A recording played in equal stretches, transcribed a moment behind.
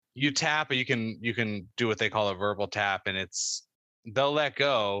you tap, or you can do what they call a verbal tap, and they'll let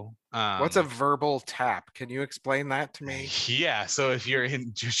go. What's a verbal tap? Can you explain that to me? Yeah. So if you're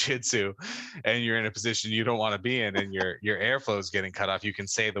in jiu-jitsu and you're in a position you don't want to be in, and your airflow is getting cut off, you can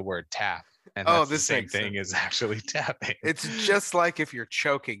say the word tap, and Oh, that's the this same makes thing sense. as actually tapping. It's just like if you're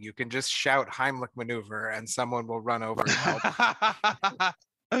choking, you can just shout Heimlich maneuver and someone will run over and help.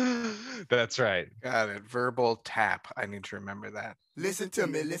 That's right. Got it. Verbal tap. I need to remember that. Listen to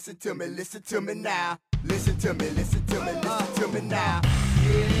me, listen to me, listen to me now. Listen to me, listen to me, listen to me now.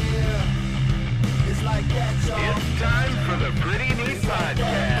 Yeah. It's like that, y'all. It's time for the Pretty Neat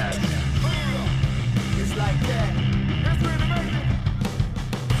Podcast. It's like that. It's ready to make it.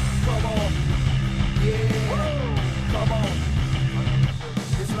 Come on. Yeah. Come on.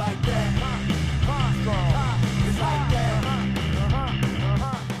 It's like that. It's like that.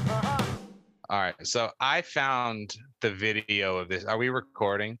 All right. So I found the video of this. Are we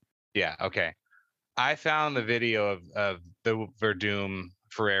recording? Yeah. Okay. I found the video of the Verdum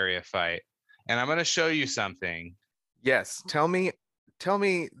Ferreira fight, and I'm going to show you something. Yes. Tell me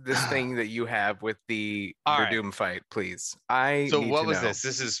this thing that you have with the Verdum fight, please. So what was this?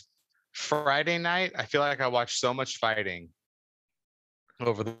 This is Friday night. I feel like I watched so much fighting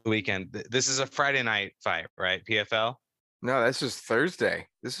over the weekend. This is a Friday night fight, right? PFL? No, that's just Thursday.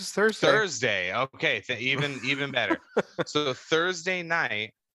 This is Thursday. Thursday. Okay. Even better. So Thursday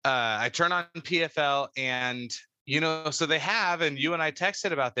night, I turn on PFL, and so they have, and you and I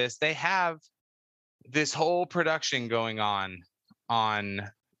texted about this, they have this whole production going on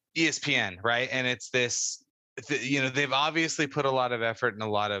ESPN, right? And it's this, they've obviously put a lot of effort and a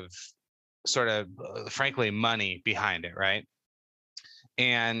lot of sort of, frankly, money behind it, right?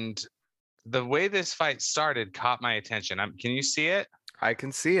 And the way this fight started caught my attention. Can you see it? I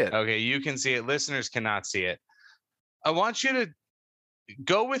can see it. Okay, you can see it. Listeners cannot see it. I want you to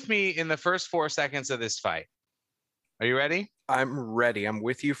go with me in the first 4 seconds of this fight. Are you ready? I'm ready. I'm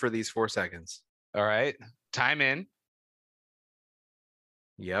with you for these 4 seconds. All right. Time in.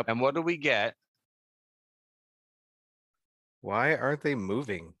 Yep. And what do we get? Why aren't they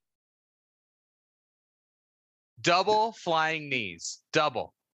moving? Double flying knees.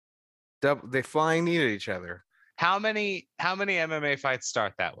 Double. They flying knee at each other. How many MMA fights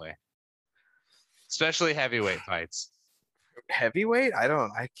start that way? Especially heavyweight fights. Heavyweight?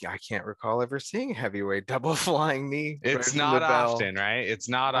 I can't recall ever seeing heavyweight double flying knee. It's not often, right? It's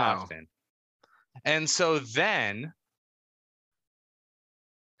not often. And so then,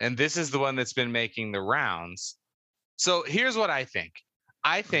 and this is the one that's been making the rounds. So here's what I think.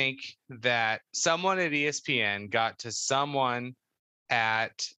 I think that someone at ESPN got to someone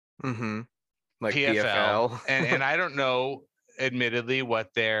at like PFL. and I don't know, admittedly,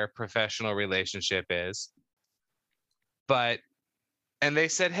 what their professional relationship is. And they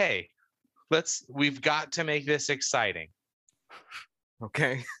said, hey, we've got to make this exciting.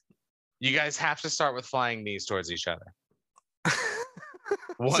 Okay. You guys have to start with flying knees towards each other.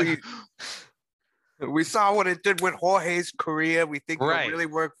 We saw what it did with Jorge's career. We think it'll really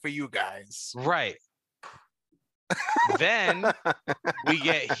work for you guys. Right. Then we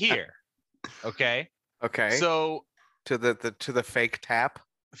get here. Okay. Okay. So to the fake tap.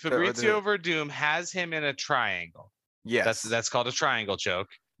 Fabrizio Verdum has him in a triangle. Yes. That's called a triangle choke.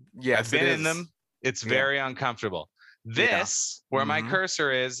 Yes. I've been in them. It's very uncomfortable. This, where my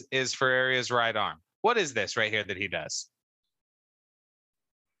cursor is Ferreira's right arm. What is this right here that he does?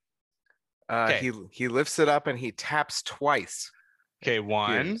 He lifts it up and he taps twice. Okay,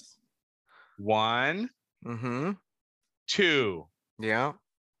 one. Two. Yeah.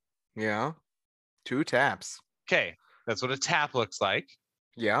 2 taps. Okay, that's what a tap looks like.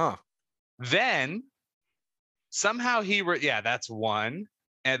 Yeah. Then somehow that's 1,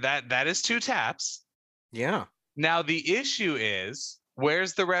 and that is 2 taps. Yeah. Now the issue is,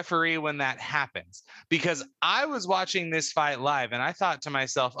 where's the referee when that happens? Because I was watching this fight live and I thought to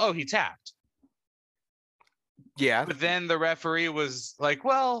myself, oh, he tapped. Yeah. But then the referee was like,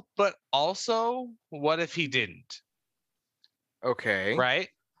 well, but also, what if he didn't? Okay. Right?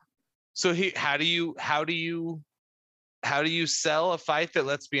 So how do you sell a fight that,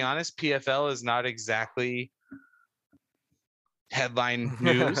 let's be honest, PFL is not exactly headline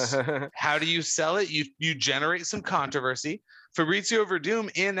news? How do you sell it? You generate some controversy. Fabrizio Verdum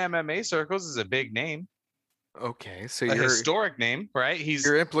in MMA circles is a big name. Okay, so a historic name, right?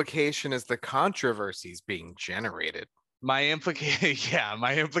 Your implication is the controversy is being generated. My implication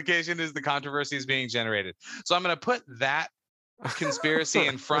is the controversy is being generated. So I'm going to put that conspiracy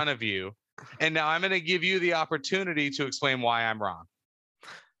in front of you, and now I'm going to give you the opportunity to explain why I'm wrong.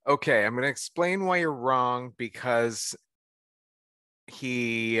 Okay, I'm going to explain why you're wrong, because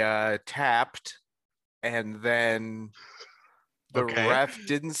he tapped, and then the ref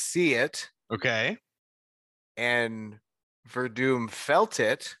didn't see it. Okay. And Verdum felt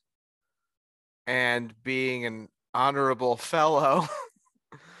it, and being an honorable fellow,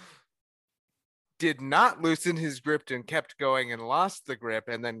 did not loosen his grip and kept going and lost the grip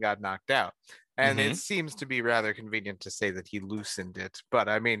and then got knocked out. And it seems to be rather convenient to say that he loosened it. But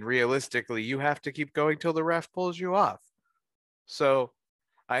I mean, realistically, you have to keep going till the ref pulls you off. So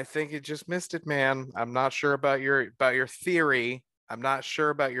I think it just missed it, man. I'm not sure about your theory. I'm not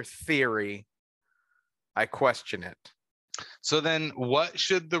sure about your theory. I question it. So then what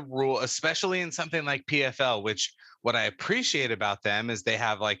should the rule, especially in something like PFL, which what I appreciate about them is they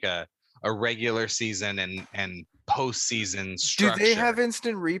have like a regular season and postseason structure. Do they have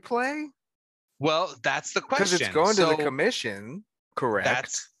instant replay? Well, that's the question. Because it's going to the commission,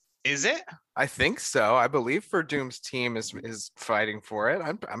 correct? Is it? I think so. I believe Verdum's team is fighting for it.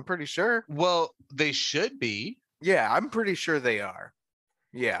 I'm pretty sure. Well, they should be. Yeah, I'm pretty sure they are.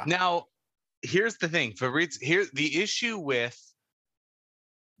 Yeah. Now, here's the thing. Here's the issue with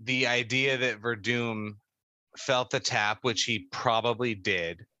the idea that Verdum felt the tap, which he probably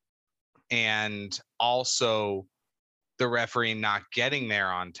did, and also the referee not getting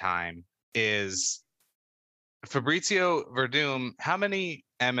there on time, is Fabrizio Verdum. How many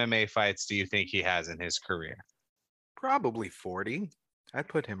MMA fights do you think he has in his career? Probably 40. I'd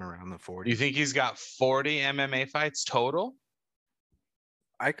put him around the 40. You think he's got 40 MMA fights total?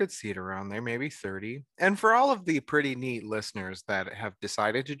 I could see it around there, maybe 30. And for all of the pretty neat listeners that have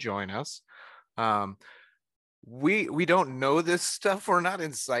decided to join us, we don't know this stuff. We're not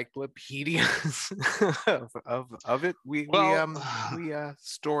encyclopedias of it. We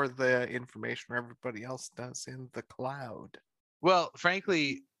store the information where everybody else does in the cloud. Well,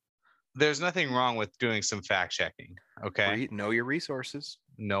 frankly, there's nothing wrong with doing some fact checking. Okay. Know your resources.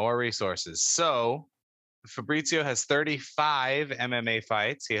 Know our resources. So Fabrizio has 35 MMA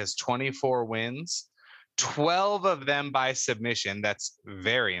fights. He has 24 wins, 12 of them by submission. That's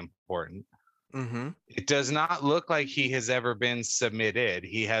very important. Mm-hmm. It does not look like he has ever been submitted.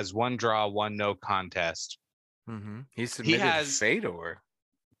 He has one draw, one no contest. Mm-hmm. He submitted Fedor.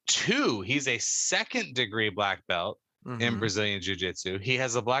 2. He's a second-degree black belt in Brazilian Jiu-Jitsu. He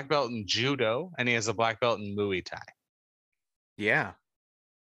has a black belt in Judo, and he has a black belt in Muay Thai. Yeah.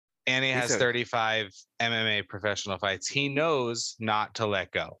 And he has 35 MMA professional fights. He knows not to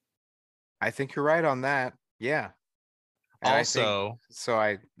let go. I think you're right on that. Yeah. And also,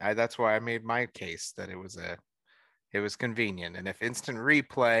 I that's why I made my case that it was convenient. And if instant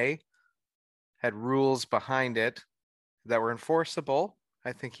replay had rules behind it that were enforceable,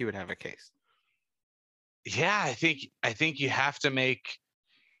 I think he would have a case. Yeah, I think you have to make.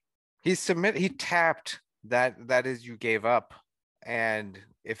 He tapped that is you gave up, and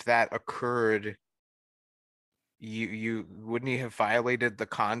if that occurred, you wouldn't he have violated the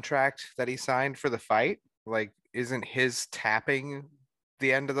contract that he signed for the fight? Like, isn't his tapping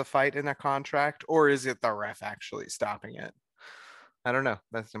the end of the fight in a contract, or is it the ref actually stopping it? I don't know.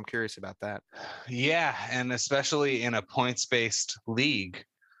 I'm curious about that. Yeah, and especially in a points-based league.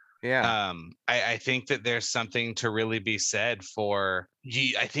 Yeah. I think that there's something to really be said for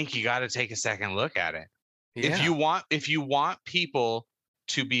I think you got to take a second look at it. Yeah. If you want people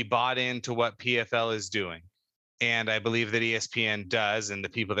to be bought into what PFL is doing, and I believe that ESPN does, and the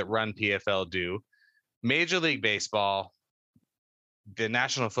people that run PFL do, Major League Baseball, the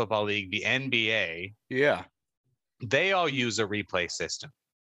National Football League, the NBA, yeah, they all use a replay system.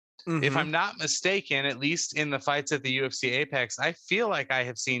 Mm-hmm. If I'm not mistaken, at least in the fights at the UFC Apex, I feel like I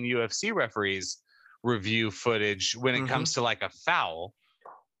have seen UFC referees review footage when it comes to like a foul.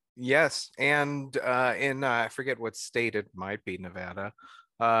 Yes, and in I forget what state, it might be Nevada,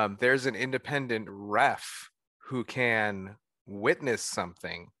 there's an independent ref who can witness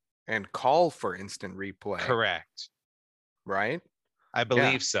something and call for instant replay. Correct. Right? I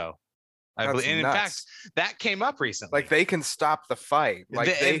believe so. And in fact, that came up recently. Like, they can stop the fight.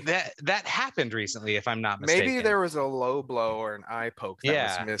 Like that happened recently, if I'm not mistaken. Maybe there was a low blow or an eye poke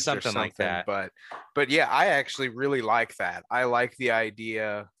that was missed, something like that. But yeah, I actually really like that. I like the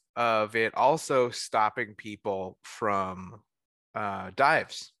idea of it also stopping people from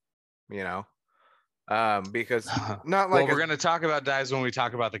dives, because not like we're going to talk about dives when we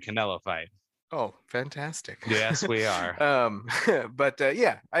talk about the Canelo fight. Oh, fantastic. Yes, we are. But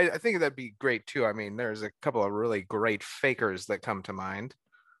yeah, I think that'd be great too. I mean, there's a couple of really great fakers that come to mind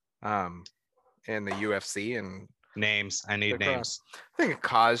in the UFC and names. I need names. I think a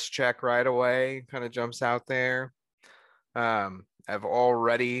Koscheck right away kind of jumps out there. I've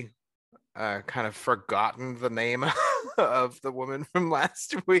already kind of forgotten the name of the woman from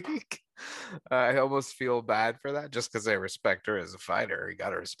last week. I almost feel bad for that just because I respect her as a fighter. You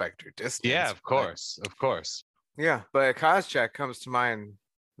got to respect her distance. Yeah, of course. Yeah, but Koscheck comes to mind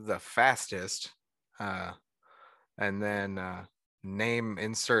the fastest. And then name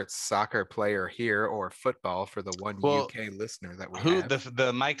insert soccer player here or football for the one UK listener that we have.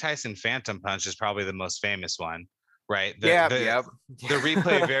 The Mike Tyson Phantom Punch is probably the most famous one, right? The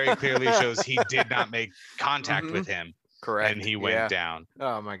replay very clearly shows he did not make contact with him. Correct. And he went down.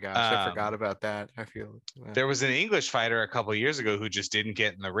 Oh my gosh, I forgot about that. I feel there was an English fighter a couple years ago who just didn't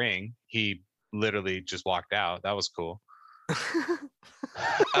get in the ring. He literally just walked out. That was cool.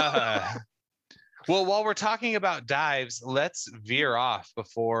 Well, while we're talking about dives, let's veer off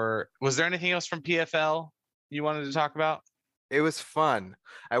before. Was there anything else from PFL you wanted to talk about? It was fun.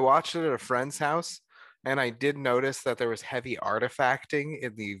 I watched it at a friend's house, and I did notice that there was heavy artifacting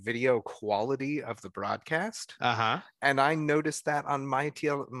in the video quality of the broadcast. And I noticed that on my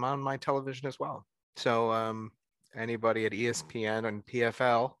television as well. So anybody at ESPN and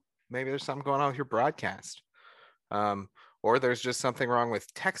PFL, maybe there's something going on with your broadcast. Or there's just something wrong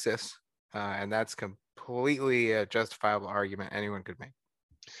with Texas. And that's completely a justifiable argument anyone could make.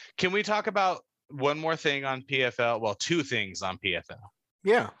 Can we talk about one more thing on PFL? Well, two things on PFL.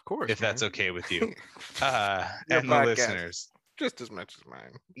 Yeah, of course. If that's okay with you. And the listeners. Just as much as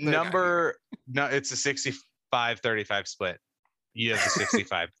mine. No, it's a 65-35 split. You have the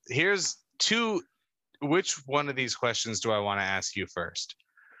 65. Here's two. Which one of these questions do I want to ask you first?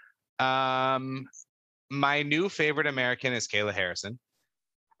 My new favorite American is Kayla Harrison.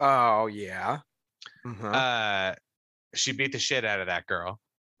 Oh yeah. She beat the shit out of that girl.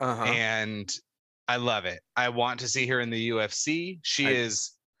 And I love it. I want to see her in the UFC. She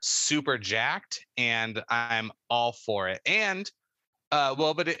is super jacked and I'm all for it. And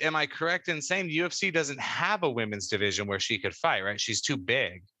but am I correct in saying the UFC doesn't have a women's division where she could fight, right? She's too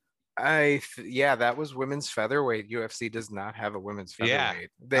big. That was women's featherweight. UFC does not have a women's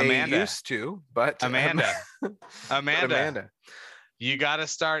featherweight. They used to, but Amanda. You got to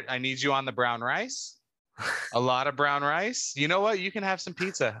start. I need you on the brown rice. A lot of brown rice. You know what? You can have some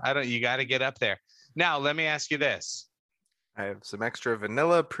pizza. You got to get up there. Now, let me ask you this. I have some extra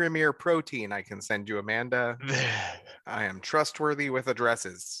vanilla premier protein I can send you, Amanda. I am trustworthy with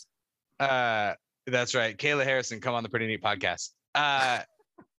addresses. That's right. Kayla Harrison, come on the Pretty Neat podcast.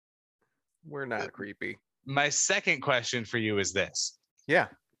 We're not creepy. My second question for you is this. Yeah.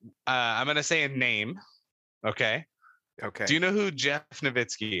 I'm going to say a name. Okay. Okay. Do you know who Jeff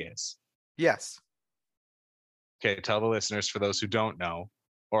Nowitzki is? Yes. Okay, tell the listeners for those who don't know,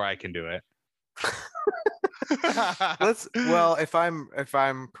 or I can do it. If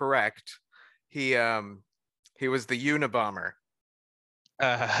I'm correct, he was the Unabomber.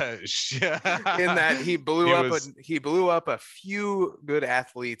 In that he blew up a few good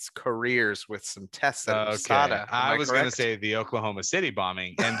athletes' careers with some tests at USADA. I was going to say the Oklahoma City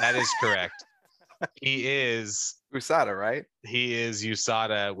bombing, and that is correct. He is USADA, right? He is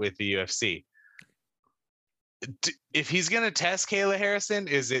USADA with the UFC. If he's going to test Kayla Harrison,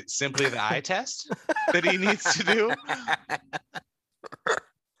 is it simply the eye test that he needs to do?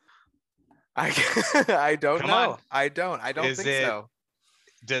 I don't know. I don't think so.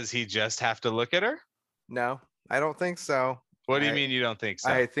 Does he just have to look at her? No, I don't think so. What do you mean you don't think so?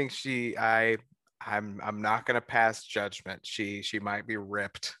 I think I'm not going to pass judgment. She might be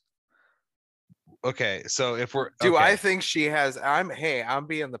ripped. Okay, so if we're I think she has I'm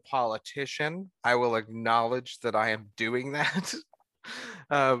being the politician. I will acknowledge that I am doing that.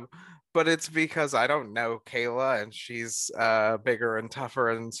 But it's because I don't know Kayla and she's bigger and tougher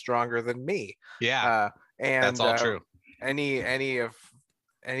and stronger than me. Yeah. And that's all true.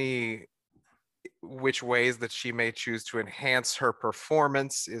 Any which ways that she may choose to enhance her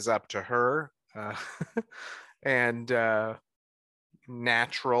performance is up to her. And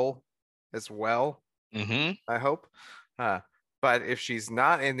natural as well. I hope. But if she's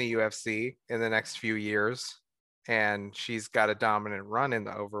not in the UFC in the next few years and she's got a dominant run in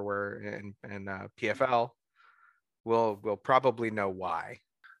the overwear and PFL, we'll probably know why.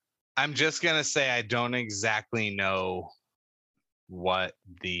 I'm just gonna say I don't exactly know what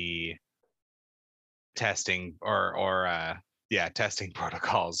the testing testing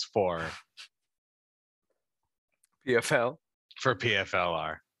protocols for PFL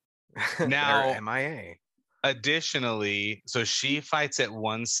are. Now MIA. Additionally, so she fights at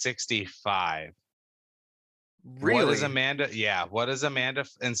 165. Really? What is Amanda? Yeah, what is Amanda?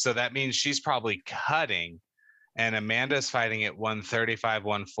 And so that means she's probably cutting, and Amanda's fighting at 135,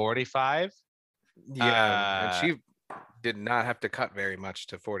 145. Yeah, and did not have to cut very much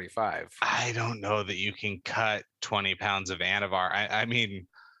to 45. I don't know that you can cut 20 pounds of Anavar. I mean,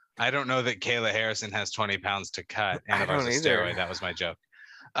 I don't know that Kayla Harrison has 20 pounds to cut. I Anavar's don't a either. steroid. That was my joke.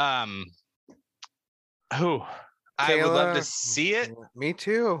 Who? I would love to see it. Me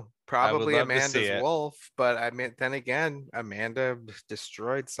too. Probably love to see Amanda's it. Wolf, but I mean, then again, Amanda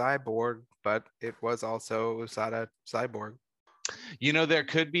destroyed Cyborg, but it was also USADA Cyborg. You know, there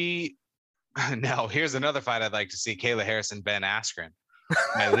could be. Now, here's another fight I'd like to see: Kayla Harrison, Ben Askren.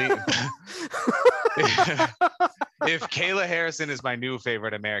 If Kayla Harrison is my new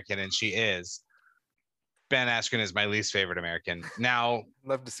favorite American, and she is, Ben Askren is my least favorite American. Now,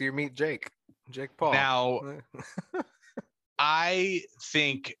 love to see her meet Jake Paul. Now, I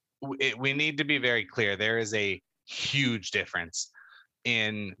think we need to be very clear. There is a huge difference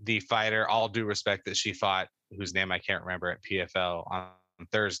in the fighter, all due respect, that she fought, whose name I can't remember, at PFL on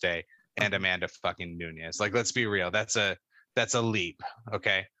Thursday, and Amanda fucking Nunes. Like, let's be real. That's a leap.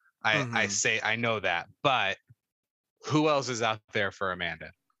 Okay. I say, I know that, but who else is out there for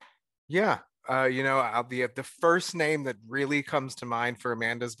Amanda? Yeah. The first name that really comes to mind for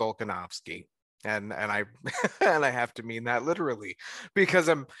Amanda is Volkanovski. And I and I have to mean that literally, because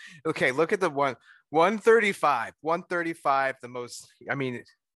I'm okay. Look at the 135, the most, I mean,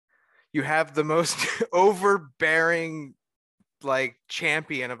 you have the most overbearing like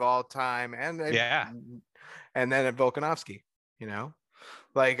champion of all time, and then at Volkanovski,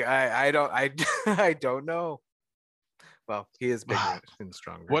 like I don't know. Well, he is bigger and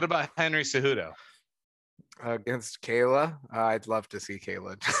stronger. What about Henry Cejudo? Against Kayla? I'd love to see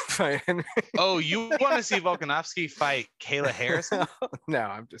Kayla fight Henry. Oh, you want to see Volkanovski fight Kayla Harrison? No,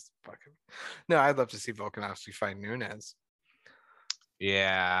 I'm just fucking. No, I'd love to see Volkanovski fight Nunes.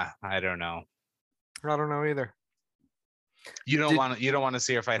 Yeah, I don't know. I don't know either. You don't want to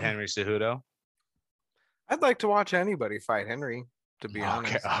see her fight Henry Cejudo? I'd like to watch anybody fight Henry, to be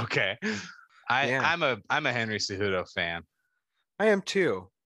honest. Okay. I'm a Henry Cejudo fan. I am too.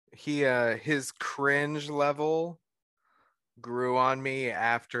 His cringe level grew on me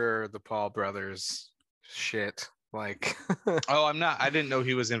after the Paul brothers shit. Like, oh, I didn't know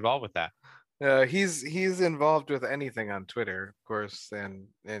he was involved with that. He's involved with anything on Twitter, of course, and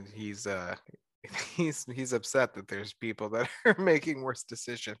he's upset that there's people that are making worse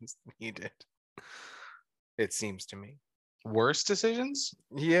decisions than he did. It seems to me. Worse decisions?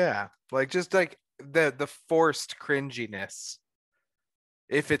 Yeah, like just like the forced cringiness.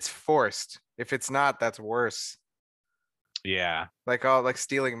 If it's forced, if it's not, that's worse. Yeah, like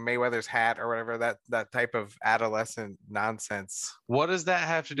stealing Mayweather's hat or whatever, that type of adolescent nonsense. What does that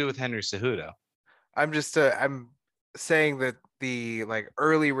have to do with Henry Cejudo? I'm saying that the like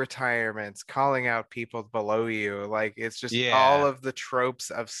early retirements, calling out people below you, like it's just all of the tropes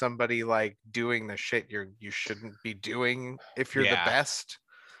of somebody like doing the shit you shouldn't be doing if you're the best.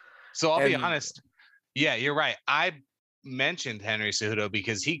 So I'll be honest. Yeah, you're right. I mentioned Henry Cejudo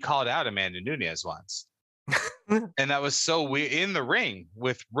because he called out Amanda Nunes once. And that was so weird, in the ring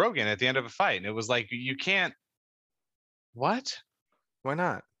with Rogan at the end of a fight. And it was like, you can't. What? Why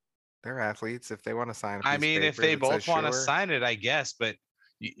not? They're athletes. If they want to sign a piece I mean, of if paper they that both says want to sure. sign it, I guess, but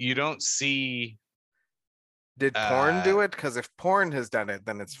you don't see. Did porn do it? Because if porn has done it,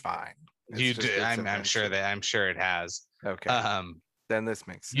 then it's fine. I'm sure it has. Okay. Then this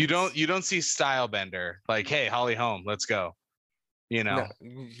makes sense. You don't see Stylebender like, hey, Holly Holm, let's go. No,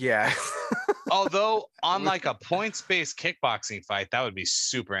 yeah. Although on like a points-based kickboxing fight, that would be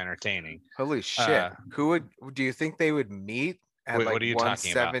super entertaining. Holy shit. Do you think they would meet at what like are you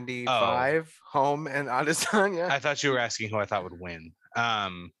 175 Holm and Adesanya? I thought you were asking who I thought would win.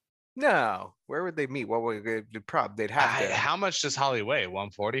 No, where would they meet? What would they'd have to? How much does Holly weigh?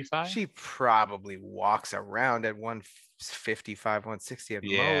 145? She probably walks around at 155, 160 at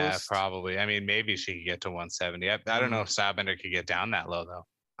most. Yeah, probably. I mean, maybe she could get to 170. I don't know if Stylebender could get down that low though.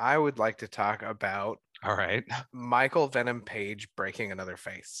 I would like to talk about Michael Venom Page breaking another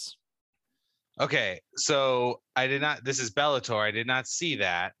face. Okay, so this is Bellator. I did not see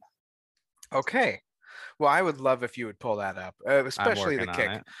that. Okay. Well, I would love if you would pull that up, especially the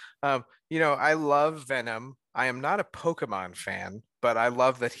kick. I love Venom. I am not a Pokemon fan, but I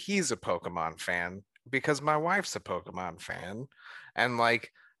love that he's a Pokemon fan because my wife's a Pokemon fan. And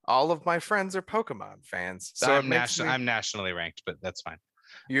like all of my friends are Pokemon fans. So I'm nationally ranked, but that's fine.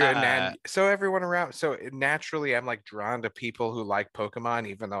 So everyone around. So naturally, I'm like drawn to people who like Pokemon,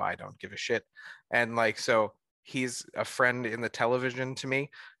 even though I don't give a shit. And like, so he's a friend in the television to me.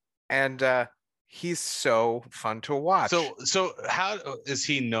 And, he's so fun to watch. So how is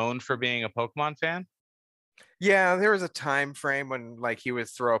he known for being a Pokemon fan? Yeah, there was a time frame when like he would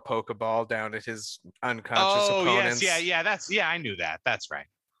throw a Pokeball down at his unconscious opponents. Yes, I knew that. That's right.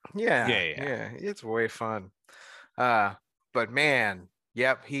 Yeah, Yeah. it's way fun. But man,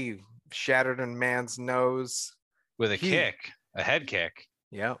 yep, he shattered a man's nose With a kick, a head kick.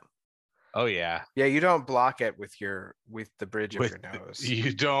 Yep. Oh yeah. Yeah, you don't block it with the bridge of With your nose.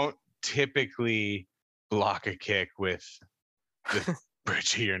 You don't typically block a kick with the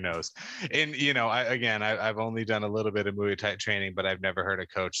bridge of your nose. And I've only done a little bit of Muay Thai training, but I've never heard a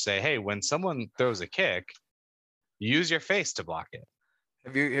coach say, "Hey, when someone throws a kick, use your face to block it."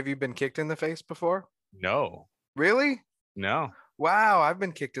 Have you been kicked in the face before? No. Really? No. Wow, I've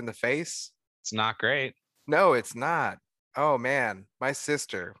been kicked in the face. It's not great. No, it's not. Oh man, my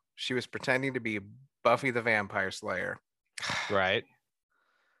sister, she was pretending to be Buffy the Vampire Slayer. Right.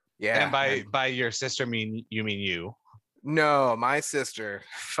 Yeah. And by your sister you mean you. No, my sister,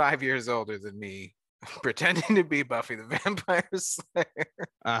 5 years older than me, pretending to be Buffy the Vampire Slayer.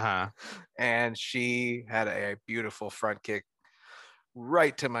 Uh-huh. And she had a beautiful front kick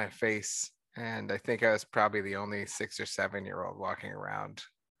right to my face. And I think I was probably the only 6 or 7-year-old walking around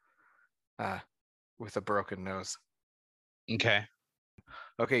with a broken nose. Okay.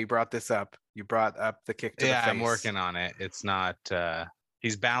 Okay, you brought this up. You brought up the kick to the face. Yeah, I'm working on it. It's not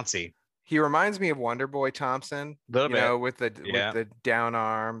he's bouncy. He reminds me of Wonder Boy Thompson, Little bit. with the down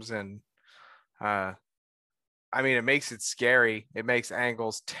arms, and I mean, it makes it scary. It makes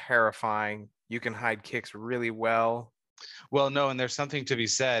angles terrifying. You can hide kicks really well. Well, no, and there's something to be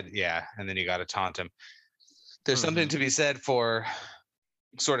said. Yeah, and then you got to taunt him. There's something to be said for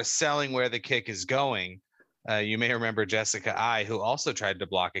sort of selling where the kick is going. You may remember Jessica I, who also tried to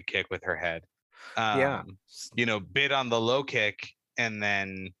block a kick with her head. Bid on the low kick and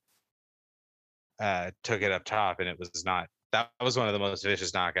then took it up top, and it was one of the most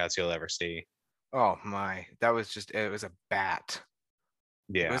vicious knockouts you'll ever see. Oh my, it was a bat.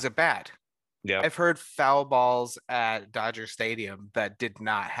 Yeah. It was a bat. Yeah. I've heard foul balls at Dodger Stadium that did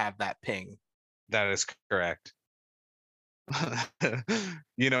not have that ping. That is correct.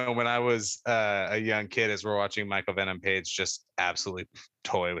 When I was a young kid, as we're watching Michael Venom Page just absolutely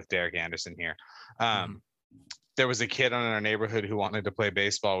toy with Derek Anderson here. There was a kid in our neighborhood who wanted to play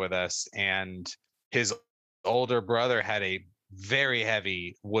baseball with us, and his older brother had a very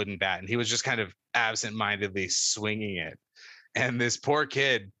heavy wooden bat, and he was just kind of absent-mindedly swinging it. And this poor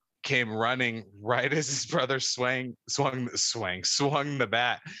kid came running right as his brother swung the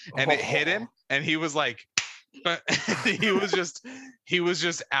bat, and it hit him, and he was like, he was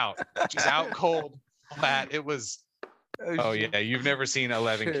just out cold flat. It was yeah, you've never seen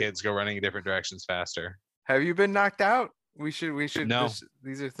 11 kids go running in different directions faster. Have you been knocked out? We should No.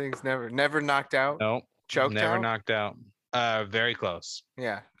 These are things never knocked out. No, choked never out? knocked out. Very close.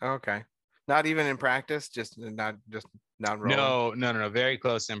 Yeah, okay. Not even in practice, not rolling. No, very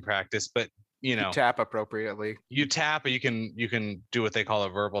close in practice, but you tap appropriately. You tap, but you can do what they call a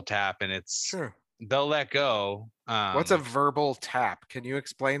verbal tap, and it's sure. They'll let go. What's a verbal tap? Can you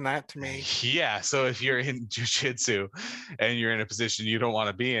explain that to me? Yeah. So if you're in jiu-jitsu and you're in a position you don't want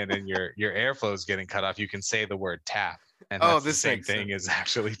to be in, and your airflow is getting cut off, you can say the word tap. And that's the same thing as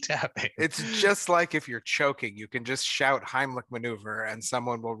actually tapping. It's just like if you're choking, you can just shout Heimlich maneuver and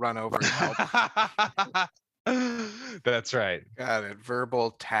someone will run over and help. That's right. Got it.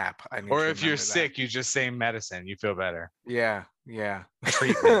 Verbal tap. Or if you're sick, you just say medicine. You feel better. Yeah.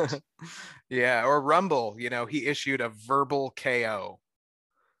 Treatment. Yeah. Or Rumble, he issued a verbal KO.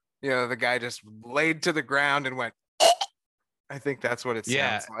 The guy just laid to the ground and went. I think that's what it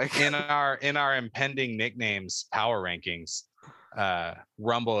sounds like. in our impending nicknames power rankings,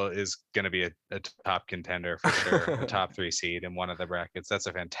 Rumble is going to be a top contender for sure, a top 3 seed in one of the brackets. That's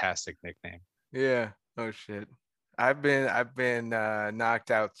a fantastic nickname. Yeah. Oh shit. I've been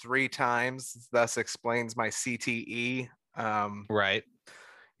knocked out 3 times. Thus explains my CTE. Right.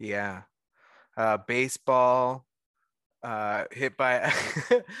 Yeah. Baseball. Hit by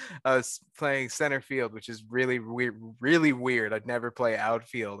I was playing center field, which is really weird. I'd never play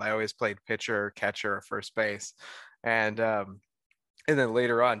outfield. I always played pitcher or catcher or first base, and then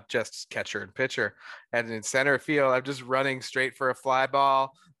later on just catcher and pitcher. And in center field, I'm just running straight for a fly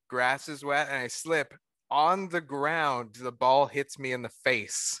ball. Grass is wet, and I slip on the ground. The ball hits me in the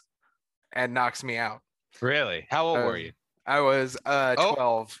face and knocks me out. Really? How old were you? I was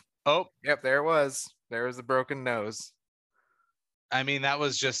 12. Oh, yep, there it was. There was the broken nose. I mean, that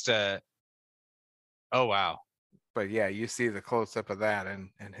was just oh wow. But yeah, you see the close up of that, and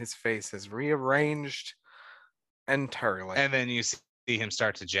his face is rearranged entirely. And then you see him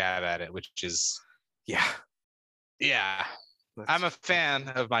start to jab at it, which is yeah. I'm a fan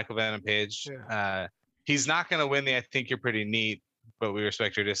of Michael Venom Page. Yeah. He's not going to win the I think you're pretty neat, but we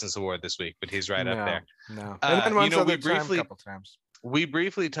respect your distance award this week, but he's right up there. No. And then once other time, a couple times. We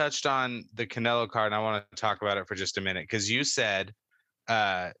briefly touched on the Canelo card, and I want to talk about it for just a minute because you said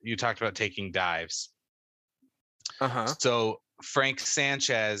you talked about taking dives. So Frank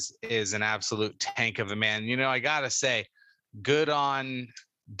Sanchez is an absolute tank of a man. I gotta say, good on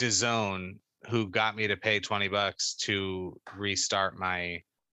DAZN, who got me to pay $20 to restart my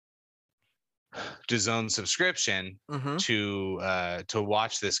DAZN subscription to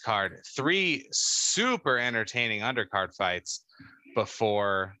watch this card. 3 super entertaining undercard fights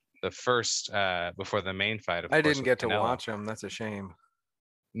before the main fight. I didn't get to watch them. That's a shame.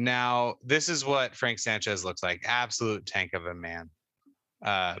 Now, this is what Frank Sanchez looks like. Absolute tank of a man.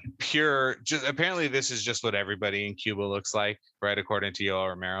 Apparently this is just what everybody in Cuba looks like, right? According to Yoel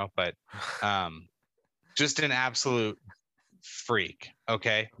Romero, but just an absolute freak.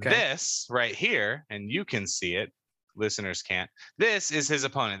 Okay. This right here, and you can see it, listeners can't. This is his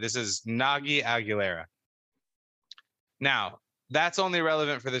opponent. This is Nagy Aguilera. Now, that's only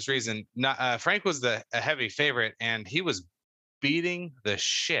relevant for this reason. Frank was a heavy favorite, and he was beating the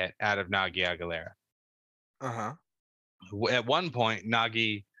shit out of Nagy Aguilera. At one point,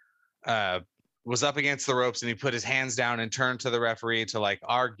 Nagy was up against the ropes, and he put his hands down and turned to the referee to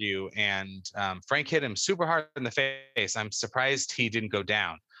argue, and Frank hit him super hard in the face. I'm surprised he didn't go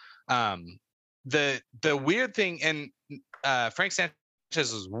down. The weird thing, and Frank Sanchez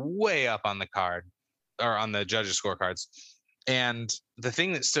was way up on the card, or on the judges' scorecards, and the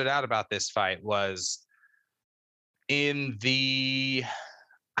thing that stood out about this fight was in the,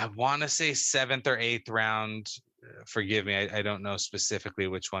 I want to say 7th or 8th round, forgive me, I don't know specifically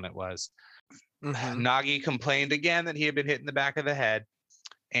which one it was. Nagy complained again that he had been hit in the back of the head,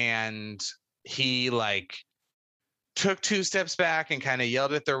 and he took 2 steps back and kind of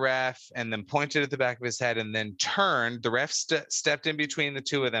yelled at the ref, and then pointed at the back of his head, and then turned. The ref stepped in between the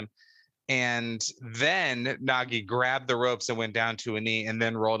two of them, and then Nagy grabbed the ropes and went down to a knee, and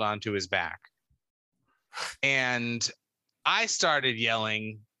then rolled onto his back. And I started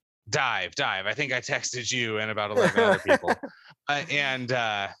yelling, dive. I think I texted you and about 11 other people. And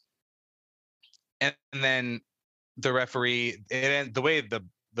then the referee, the way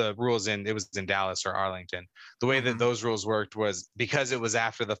the rules it was in Dallas or Arlington. The way that those rules worked was because it was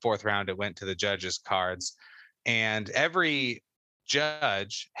after the 4th round, it went to the judges' cards, and every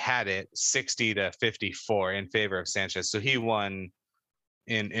judge had it 60-54 in favor of Sanchez. So he won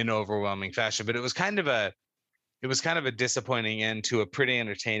in overwhelming fashion, but it was kind of a disappointing end to a pretty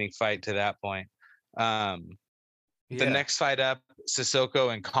entertaining fight to that point. The next fight up,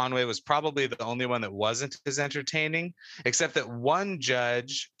 Sissoko and Conway, was probably the only one that wasn't as entertaining, except that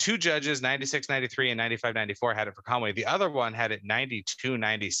two judges, 96-93 and 95-94, had it for Conway. The other one had it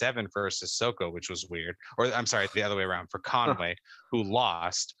 92-97 for Sissoko, which was weird. Or I'm sorry, the other way around, for Conway, who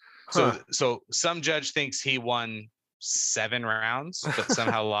lost. So some judge thinks he won 7 rounds, but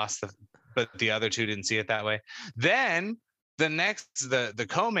somehow lost but the other 2 didn't see it that way. Then the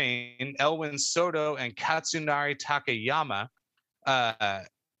co-main, Elwin Soto and Katsunari Takayama,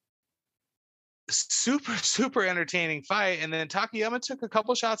 super entertaining fight. And then Takayama took a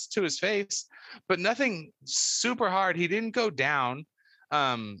couple shots to his face, but nothing super hard. He didn't go down.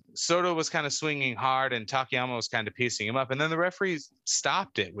 Soto was kind of swinging hard, and Takayama was kind of piecing him up. And then the referees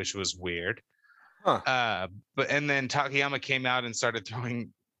stopped it, which was weird. And then Takayama came out and started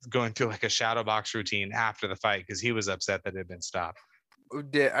going through a shadow box routine after the fight because he was upset that it had been stopped.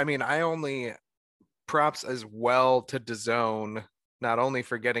 I mean, I only props as well to DAZN, not only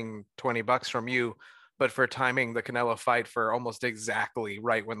for getting $20 from you, but for timing the Canelo fight for almost exactly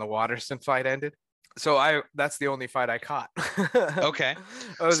right when the Waterson fight ended. So that's the only fight I caught. Okay.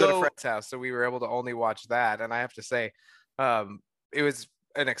 I was at a friend's house, so we were able to only watch that. And I have to say, it was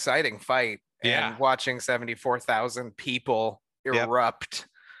an exciting fight. And watching 74,000 people erupt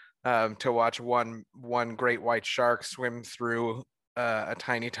to watch one great white shark swim through a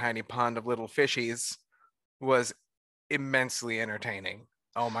tiny pond of little fishies was immensely entertaining.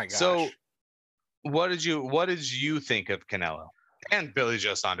 Oh my gosh. So what did you think of Canelo and Billy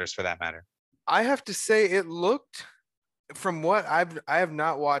Joe Saunders for that matter? I have to say, it looked, from what I have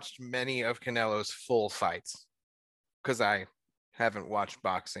not watched many of Canelo's full fights because I haven't watched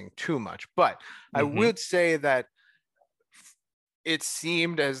boxing too much, but I would say that it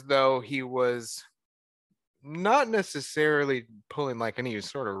seemed as though he was not necessarily pulling any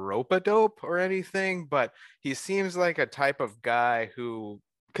sort of rope-a-dope or anything, but he seems like a type of guy who,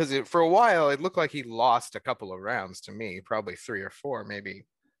 because for a while it looked like he lost a couple of rounds to me, probably 3 or 4 maybe.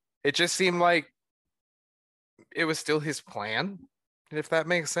 It just seemed like it was still his plan, if that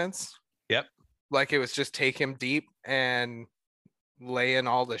makes sense. Yep. Like it was just take him deep and lay in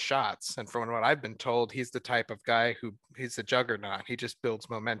all the shots. And from what I've been told, he's the type of guy he's a juggernaut. He just builds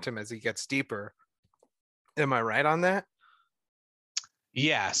momentum as he gets deeper. Am I right on that?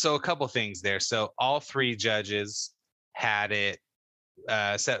 Yeah. So a couple things there. So all three judges had it.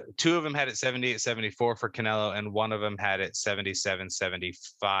 Two of them had it 78-74 for Canelo, and one of them had it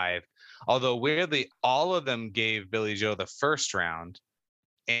 77-75. Although weirdly, all of them gave Billy Joe the first round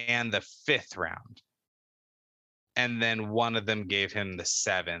and the fifth round. And then one of them gave him the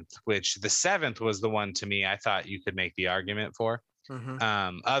seventh, which the seventh was the one to me I thought you could make the argument for.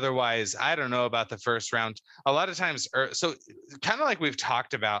 Otherwise, I don't know about the first round. A lot of times, so kind of like we've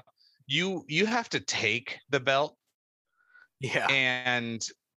talked about, you have to take the belt. Yeah. And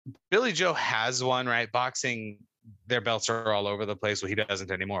Billy Joe has one, right? Boxing, their belts are all over the place. Well, he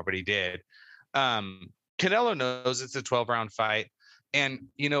doesn't anymore, but he did. Canelo knows it's a 12-round fight. And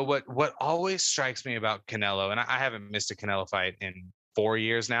you know what always strikes me about Canelo, and I haven't missed a Canelo fight in 4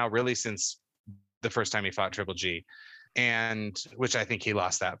 years now, really since the first time he fought Triple G, and which I think he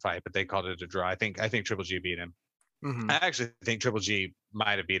lost that fight, but they called it a draw. I think Triple G beat him. I actually think Triple G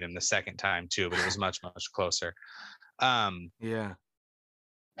might have beat him the second time too, but it was much closer. Yeah.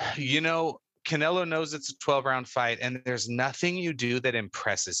 You know, Canelo knows it's a 12-round fight, and there's nothing you do that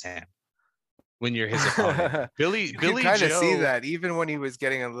impresses him when you're his opponent. Billy kind of Joe, see that even when he was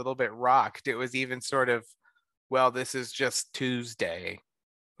getting a little bit rocked, it was even sort of, well, this is just Tuesday.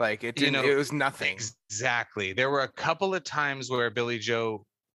 Like it didn't, it was nothing. Exactly. There were a couple of times where Billy Joe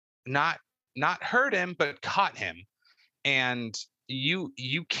not hurt him, but caught him. And you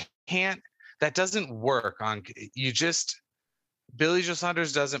can't, that doesn't work on, Billy Joe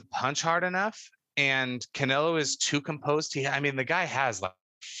Saunders doesn't punch hard enough, and Canelo is too composed. The guy has like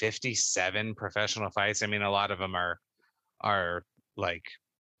 57 professional fights. I mean, a lot of them are like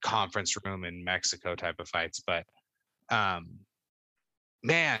conference room in Mexico type of fights, but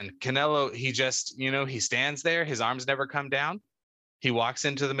man, Canelo, he just, he stands there, his arms never come down. He walks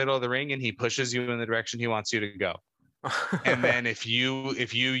into the middle of the ring and he pushes you in the direction he wants you to go. And then if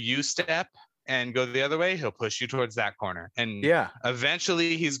you step and go the other way, he'll push you towards that corner. And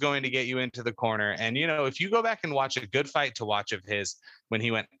eventually he's going to get you into the corner. And, if you go back and watch a good fight to watch of his, when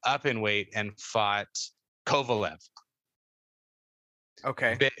he went up in weight and fought Kovalev.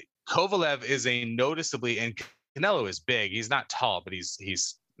 Okay. Kovalev is noticeably, and Canelo is big. He's not tall, but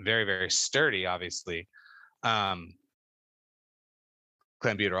he's very, very sturdy, obviously. Clenbuterol.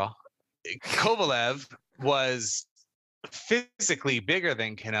 Kovalev was physically bigger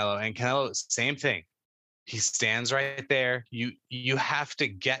than Canelo, and Canelo, same thing. He stands right there. You have to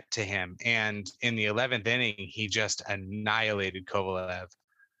get to him, and in the 11th inning, he just annihilated Kovalev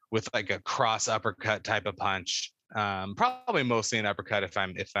with like a cross uppercut type of punch. Probably mostly an uppercut if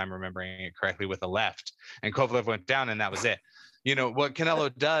I'm remembering it correctly, with a left, and Kovalev went down, and that was it. What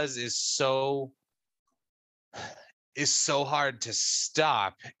Canelo does is so hard to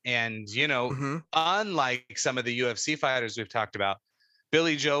stop. And, unlike some of the UFC fighters we've talked about,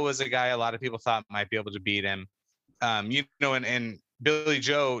 Billy Joe was a guy a lot of people thought might be able to beat him. And Billy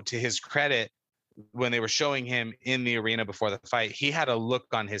Joe, to his credit, when they were showing him in the arena before the fight, he had a look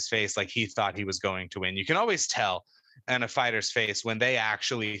on his face like he thought he was going to win. You can always tell in a fighter's face when they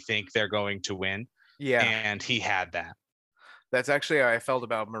actually think they're going to win. Yeah. And he had that. That's actually how I felt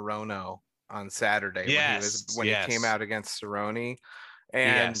about Morono on Saturday when he came out against Cerrone,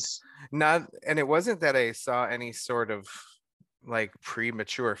 and it wasn't that I saw any sort of like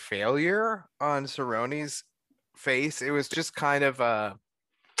premature failure on Cerrone's face. It was just kind of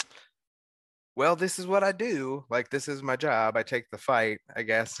well, this is what I do. Like, this is my job. I take the fight, I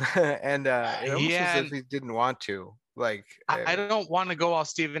guess. And it almost as if he didn't want to. Like, I don't want to go all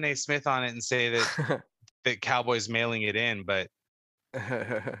Stephen A. Smith on it and say that that Cowboy's mailing it in, but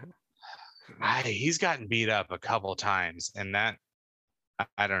he's gotten beat up a couple times, and that,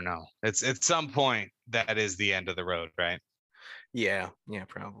 I don't know. It's at some point that is the end of the road, right? Yeah,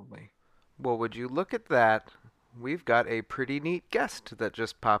 probably. Well, would you look at that? We've got a pretty neat guest that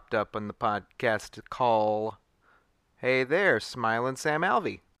just popped up on the podcast call. Hey there, Smilen Sam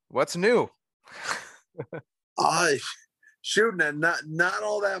Alvey. What's new? Shooting not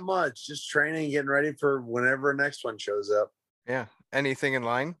all that much. Just training, getting ready for whenever next one shows up. Yeah. Anything in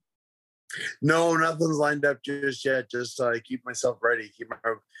line? No, nothing's lined up just yet. Just keep myself ready, keep my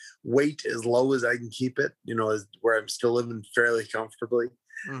weight as low as I can keep it, where I'm still living fairly comfortably.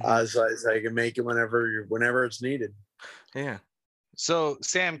 So I can make it whenever it's needed. Yeah. So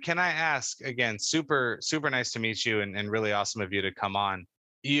Sam, can I ask again, super nice to meet you, and really awesome of you to come on.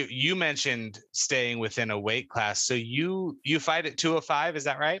 You mentioned staying within a weight class. So you fight at 205, is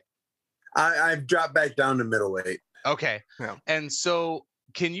that right? I've dropped back down to middleweight. Okay. Yeah. And so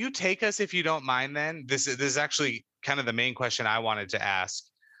can you take us, if you don't mind, then? This is actually kind of the main question I wanted to ask.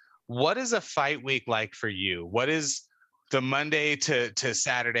 What is a fight week like for you? What is the Monday to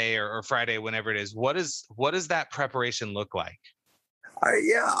Saturday or Friday, whenever it is? What does that preparation look like?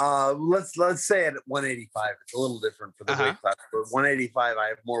 Let's say at 185, it's a little different for the weight class. But 185, I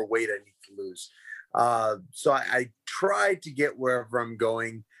have more weight I need to lose. So I try to get wherever I'm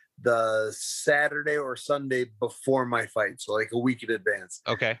going the Saturday or Sunday before my fight, so like a week in advance.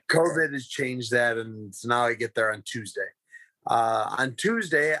 Okay. COVID has changed that, and so now I get there on Tuesday. On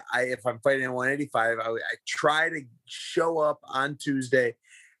Tuesday, if I'm fighting at 185, I try to show up on Tuesday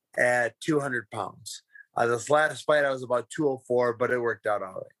at 200 pounds. This last fight, I was about 204, but it worked out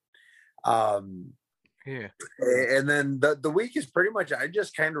all right. Yeah. And then the week is pretty much, I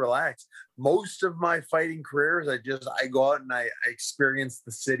just kind of relax. Most of my fighting careers, I go out and I experience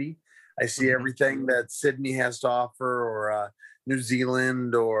the city. I see everything that Sydney has to offer, or New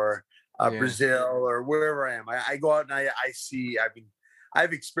Zealand, or Brazil, or wherever I am. I go out and I see,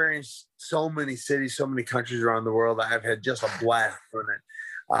 I've experienced so many cities, so many countries around the world. I've had just a blast doing it.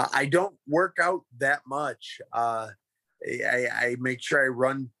 I don't work out that much. I make sure I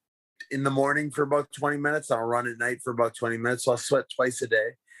run in the morning for about 20 minutes. I'll run at night for about 20 minutes. So I'll sweat twice a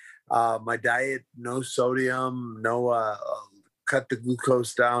day. My diet, no sodium, no cut the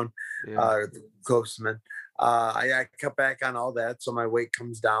glucose down, the glucosamine. I cut back on all that, so my weight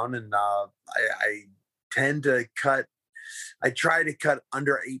comes down, and I tend to cut. I try to cut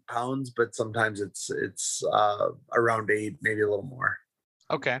under 8 pounds, but sometimes it's around 8, maybe a little more.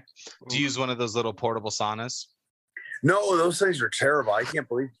 Okay. Do you use one of those little portable saunas? No, those things are terrible. I can't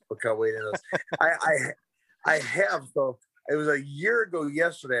believe people cut weight in those. I have. So it was a year ago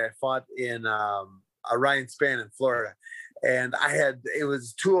yesterday. I fought in Ryan Span in Florida, and it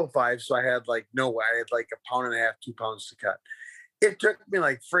was 205. So I had like a pound and a half, 2 pounds to cut. It took me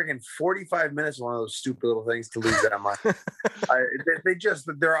like friggin' 45 minutes, one of those stupid little things, to lose that much.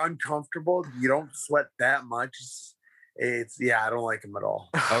 They're uncomfortable. You don't sweat that much. I don't like them at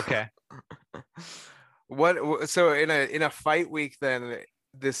all. Okay. So in a fight week, then,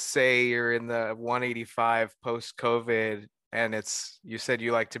 say you're in the 185 post COVID, and you said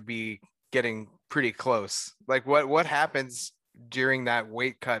you like to be getting pretty close. Like what happens during that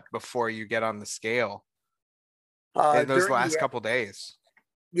weight cut before you get on the scale in those last couple days?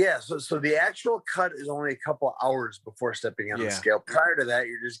 Yeah, so the actual cut is only a couple hours before stepping on the scale. Prior to that,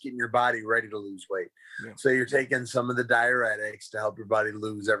 you're just getting your body ready to lose weight. Yeah. So you're taking some of the diuretics to help your body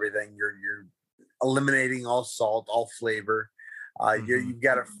lose everything. You're eliminating all salt, all flavor. You've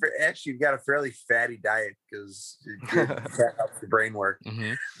got a fairly fatty diet, because fat helps your brain work,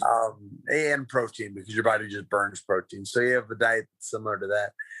 and protein, because your body just burns protein. So you have a diet similar to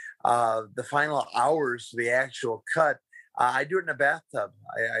that. The final hours, the actual cut, I do it in a bathtub.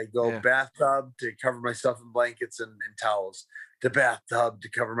 I go bathtub to cover myself in blankets and towels, to bathtub to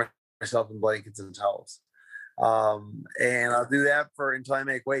cover myself in blankets and towels. And I'll do that until I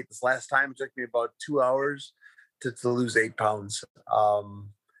make weight. This last time it took me about 2 hours to lose 8 pounds.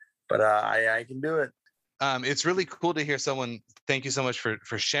 But I can do it. It's really cool to hear someone. Thank you so much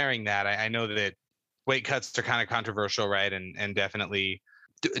for sharing that. I know that weight cuts are kind of controversial, right? And definitely.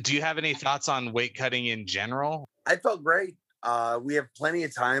 Do you have any thoughts on weight cutting in general? I felt great. We have plenty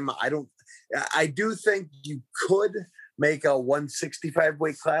of time. I do think you could make a 165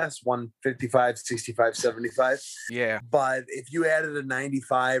 weight class, 155, 65, 75. Yeah. But if you added a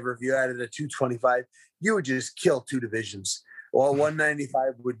 95, or if you added a 225, you would just kill 2 divisions. Well,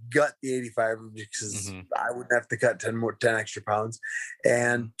 195 would gut the 85, because I wouldn't have to cut 10 extra pounds.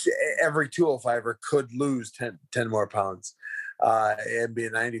 And every 205er could lose 10 more pounds and be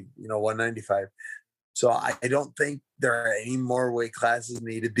a 195. So I don't think there are any more weight classes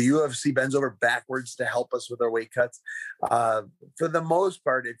needed. The UFC bends over backwards to help us with our weight cuts. For the most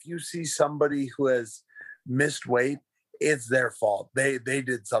part, if you see somebody who has missed weight, it's their fault. They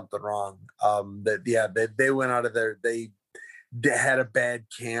did something wrong. They went out of they had a bad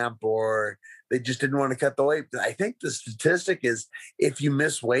camp, or they just didn't want to cut the weight. I think the statistic is, if you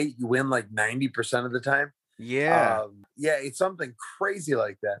miss weight, you win like 90% of the time. Yeah. It's something crazy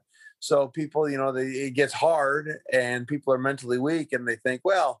like that. So people, it gets hard, and people are mentally weak, and they think,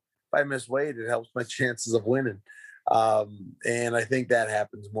 well, if I miss weight, it helps my chances of winning. And I think that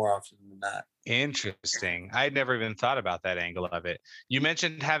happens more often than not. Interesting. I'd never even thought about that angle of it. You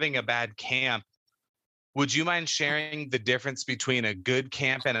mentioned having a bad camp. Would you mind sharing the difference between a good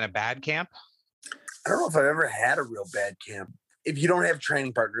camp and a bad camp? I don't know if I've ever had a real bad camp. If you don't have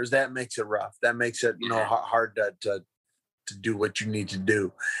training partners, that makes it rough. That makes it, hard to to do what you need to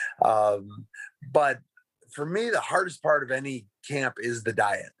do. But for me, the hardest part of any camp is the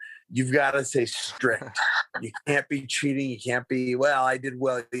diet. You've got to stay strict. You can't be cheating. You can't be, well, I did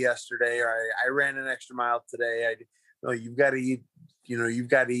well yesterday, or I ran an extra mile today. No, you've got to eat, you've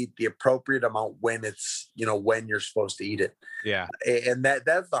got to eat the appropriate amount when it's, when you're supposed to eat it. Yeah. And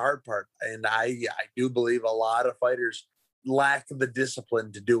that's the hard part. And I do believe a lot of fighters lack the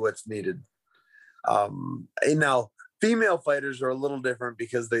discipline to do what's needed. Now, female fighters are a little different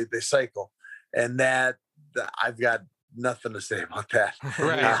because they cycle, and that I've got nothing to say about that.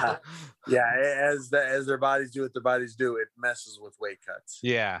 Right. As their bodies do what their bodies do, it messes with weight cuts.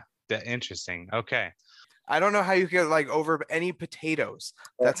 Yeah. Interesting. Okay. I don't know how you get like over any potatoes.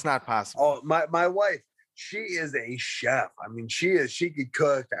 That's not possible. Oh, my wife, she is a chef. I mean, she could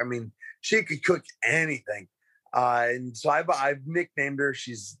cook. I mean, she could cook anything. And so I've nicknamed her.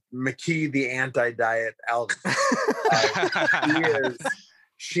 She's McKee, the anti-diet Alvey.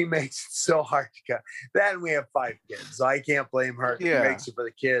 She makes it so hard to cut. That, and we have 5 kids, so I can't blame her. Yeah. She makes it for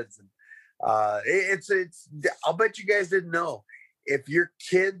the kids. And it's. I'll bet you guys didn't know, if your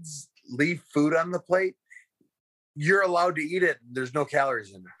kids leave food on the plate, you're allowed to eat it. There's no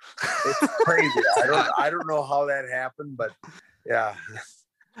calories in there. It's crazy. I don't know how that happened, but yeah.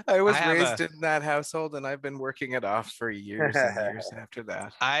 I was raised in that household, and I've been working it off for years and years after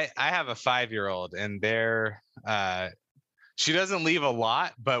that. I have a 5-year-old, and she doesn't leave a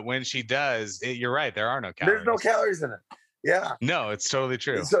lot, but when she does, you're right, there are no calories. There's no calories in it. Yeah. No, it's totally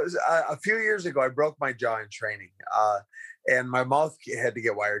true. So a few years ago, I broke my jaw in training, and my mouth had to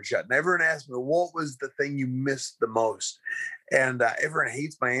get wired shut. And everyone asked me, what was the thing you missed the most? And everyone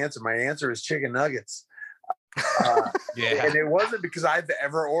hates my answer. My answer is chicken nuggets. Yeah. And it wasn't because I've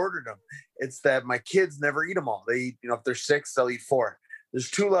ever ordered them. It's that my kids never eat them all. They eat, if they're 6, they'll eat 4. There's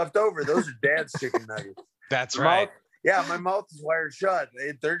 2 left over. Those are dad's chicken nuggets. That's right. My mouth is wired shut.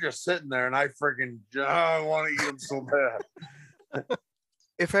 They're just sitting there, and I freaking want to eat them so bad.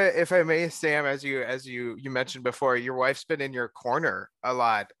 If I may, Sam, as you mentioned before, your wife's been in your corner a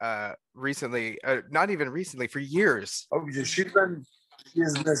lot recently. Not even recently, for years. Oh, she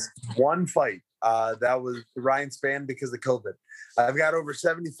has missed one fight. That was Ryan Spann because of COVID. I've got over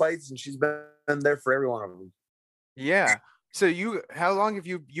 70 fights, and she's been there for every one of them. Yeah. So how long have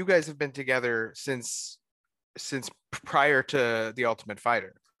you guys have been together since prior to The Ultimate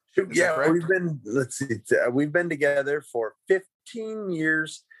Fighter? We've been together for 15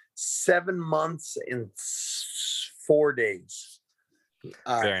 years, 7 months, and 4 days.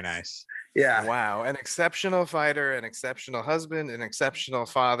 Very nice. Yeah. Wow. An exceptional fighter, an exceptional husband, an exceptional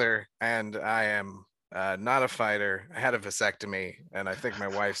father. And I am not a fighter. I had a vasectomy, and I think my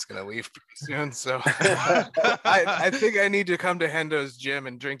wife's going to leave pretty soon. So I think I need to come to Hendo's gym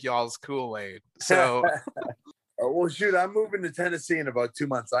and drink y'all's Kool-Aid. So. Well, shoot, I'm moving to Tennessee in about 2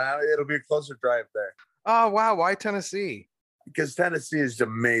 months. It'll be a closer drive there. Oh, wow. Why Tennessee? Because Tennessee is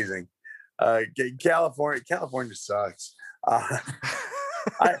amazing. California sucks. I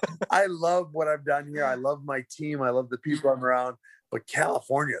love what I've done here. I love my team. I love the people I'm around. But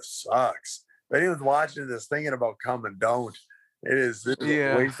California sucks. If anyone's watching this thinking about coming, don't. It's a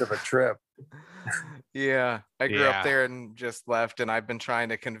waste of a trip. Yeah, I grew up there and just left, and I've been trying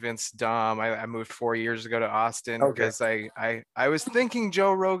to convince Dom. I moved 4 years ago to Austin because I was thinking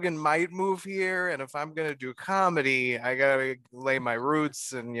Joe Rogan might move here, and if I'm gonna do comedy, I gotta lay my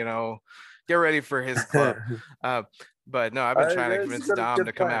roots and get ready for his club. But no, I've been trying to convince Dom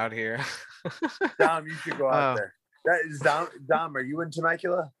to come out here. Dom, you should go out there. That is Dom, are you in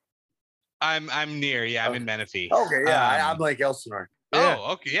Temecula? I'm near. Yeah, I'm in Menifee. Okay, yeah, I'm like Elsinore. Yeah.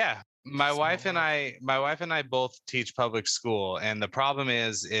 Oh, okay, yeah. My wife and I both teach public school, and the problem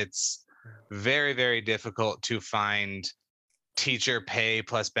is it's very, very difficult to find teacher pay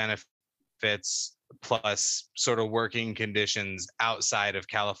plus benefits plus sort of working conditions outside of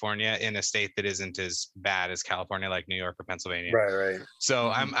California in a state that isn't as bad as California, like New York or Pennsylvania. Right.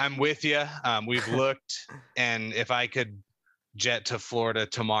 So I'm with you. We've looked, and if I could jet to Florida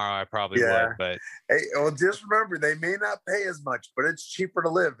tomorrow, I probably would. But hey, well, just remember, they may not pay as much, but it's cheaper to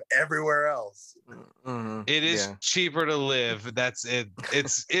live everywhere else. It is cheaper to live. That's it.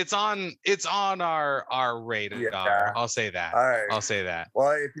 It's on our radar. Yeah. I'll say that. All right. I'll say that.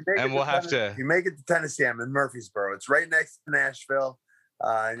 Well, if you make if you make it to Tennessee, I'm in Murfreesboro. It's right next to Nashville.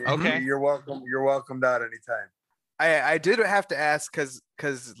 Okay. You're welcome. You're welcomed out anytime. I did have to ask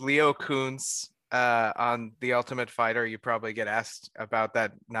because Leo Kuntz on The Ultimate Fighter, you probably get asked about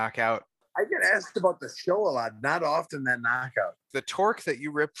that knockout. I get asked about the show a lot, not often that knockout. The torque that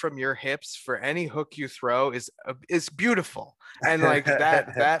you rip from your hips for any hook you throw is beautiful. And like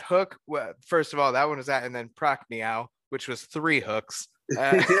that hook, well, first of all, that one was that, and then Proc Meow, which was 3 hooks.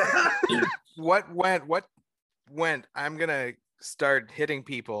 Yeah. What went? I'm gonna start hitting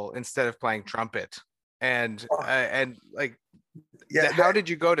people instead of playing trumpet, and like, Yeah, how did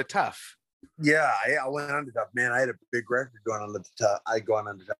you go to tough? Yeah, I went on to tough. Man, I had a big record going on to tough.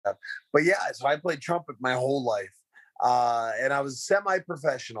 But yeah, so I played trumpet my whole life, and I was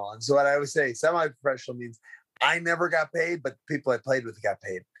semi-professional. And so what I would say, semi-professional means I never got paid, but people I played with got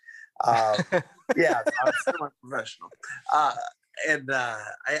paid. Yeah, I was semi-professional.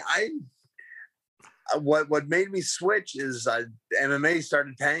 What made me switch is MMA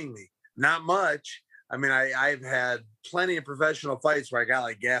started paying me. Not much. I mean, I've had plenty of professional fights where I got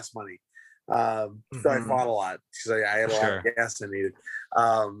like gas money. So I fought a lot because I had a lot of gas I needed.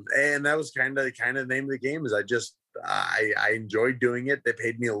 And that was kind of the name of the game. Is I enjoyed doing it. They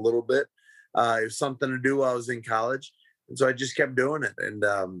paid me a little bit. It was something to do while I was in college, and so I just kept doing it. And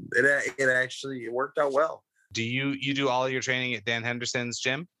it actually worked out well. Do you do all your training at Dan Henderson's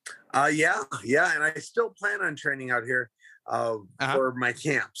gym? Yeah, and I still plan on training out here for my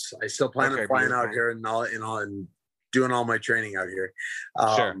camps. I still plan on flying out here and doing all my training out here.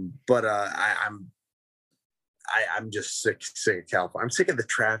 But I'm just sick of California. I'm sick of the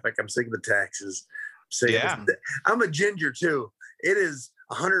traffic. I'm sick of the taxes. I'm a ginger too. It is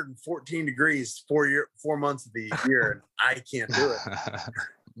 114 degrees 4 months of the year, and I can't do it.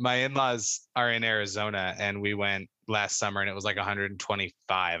 My in-laws are in Arizona, and we went last summer, and it was like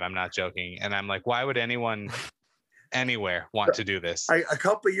 125. I'm not joking. And I'm like, why would anyone anywhere want to do this? A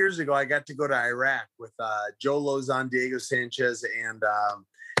couple of years ago, I got to go to Iraq with Joe Lozon, Diego Sanchez, and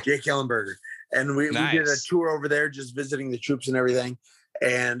Jake Ellenberger. And we did a tour over there, just visiting the troops and everything.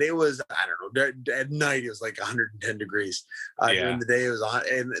 And it was, I don't know, at night it was like 110 degrees. During the day it was hot.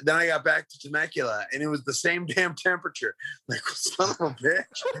 And then I got back to Temecula, and it was the same damn temperature. Like, son of a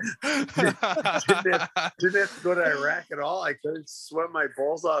bitch. didn't have to go to Iraq at all. I could sweat my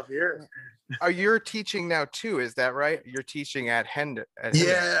balls off here. You're teaching now too, is that right? You're teaching at Henderson.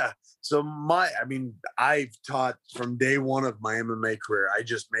 Yeah. So I've taught from day one of my MMA career. I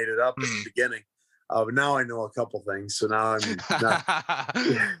just made it up in the beginning. But now I know a couple things. So now I'm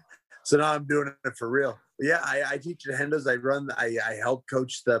doing it for real. But yeah, I teach at Hendo's. I help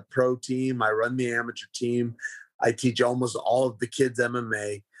coach the pro team. I run the amateur team. I teach almost all of the kids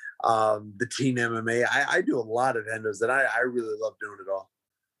MMA, the teen MMA. I do a lot at Hendo's, and I really love doing it all.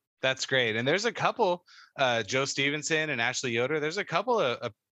 That's great. And there's a couple, Joe Stevenson and Ashley Yoder. There's a couple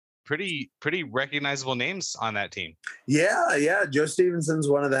of pretty recognizable names on that team. Yeah. Joe Stevenson's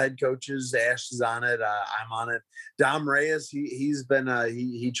one of the head coaches. Ash is on it. I'm on it. Dom Reyes, he's been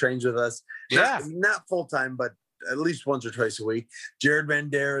he trains with us. Not full time, but at least once or twice a week. Jared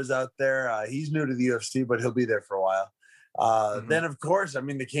Bandera is out there. He's new to the UFC, but he'll be there for a while. Then of course,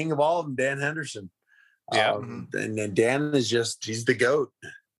 the king of all of them, Dan Henderson. And then Dan is he's the GOAT.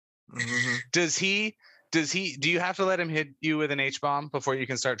 Do you have to let him hit you with an H-bomb before you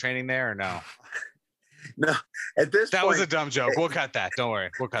can start training there, or no? No, that point, was a dumb joke. We'll cut that. Don't worry.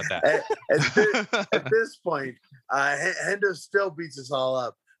 We'll cut that. At this point, Hendo still beats us all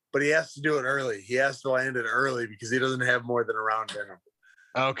up, but he has to do it early. He has to land it early because he doesn't have more than a round in him.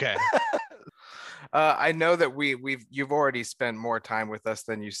 Okay. I know that you've already spent more time with us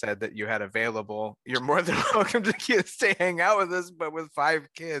than you said that you had available. You're more than welcome to stay hang out with us, but with 5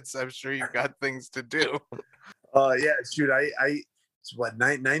 kids, I'm sure you've got things to do. Yeah, shoot, it's what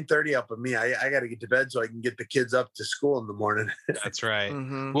 9:30 up with me. I got to get to bed so I can get the kids up to school in the morning. That's right.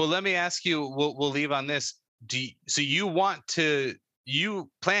 Well, let me ask you. We'll leave on this. You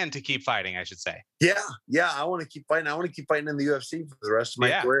plan to keep fighting, I should say. Yeah. I want to keep fighting. I want to keep fighting in the UFC for the rest of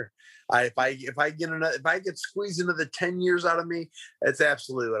my career. If I get squeezed another 10 years out of me, that's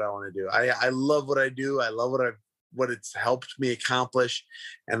absolutely what I want to do. I love what I do. I love what it's helped me accomplish,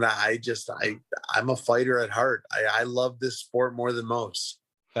 and I'm a fighter at heart. I love this sport more than most.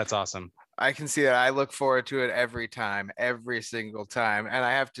 That's awesome. I can see that. I look forward to it every single time. And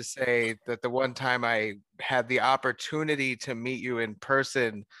I have to say that the one time I had the opportunity to meet you in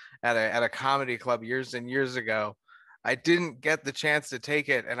person at a comedy club years and years ago, I didn't get the chance to take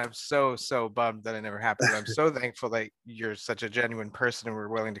it. And I'm so bummed that it never happened. I'm so thankful that you're such a genuine person and were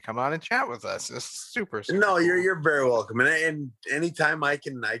willing to come on and chat with us. It's super no, cool. You're very welcome. And anytime I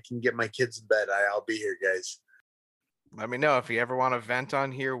can get my kids in bed, I'll be here, guys. Let me know if you ever want to vent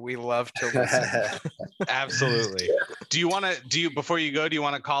on here. We love to listen. Absolutely. Before you go, do you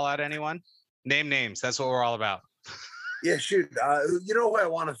want to call out anyone? Name names. That's what we're all about. Yeah, shoot. You know who I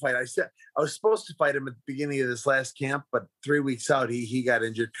want to fight? I said I was supposed to fight him at the beginning of this last camp, but 3 weeks out, he got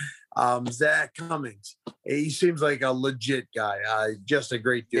injured. Zach Cummings. He seems like a legit guy. Just a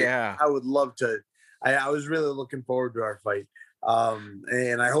great dude. Yeah. I would love to I was really looking forward to our fight.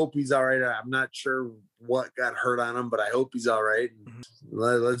 And I hope he's all right. I'm not sure what got hurt on him, but I hope he's all right.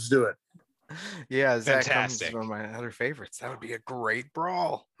 Let's do it. Yeah, Zach comes Fantastic. one of my other favorites. That would be a great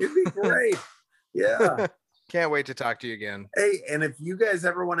brawl. It'd be great. Yeah. Can't wait to talk to you again. Hey, and if you guys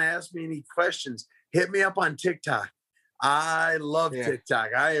ever want to ask me any questions, hit me up on TikTok. I love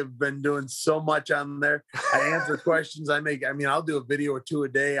TikTok. I have been doing so much on there. I answer questions. I'll do a video or two a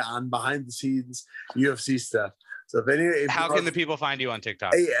day on behind the scenes UFC stuff. So how can the people find you on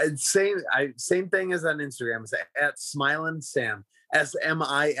TikTok? Hey, same thing as on Instagram. It's at Smilen Sam,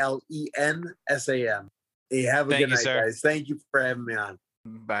 SmilenSam. Hey, have a good night, guys. Thank you for having me on.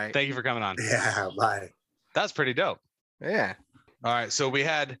 Bye. Thank you for coming on. Yeah, bye. That's pretty dope. Yeah. All right, so we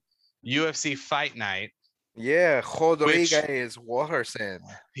had UFC Fight Night. Yeah, Rodriguez Waterson.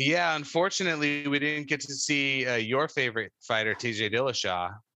 Yeah, unfortunately, we didn't get to see your favorite fighter, TJ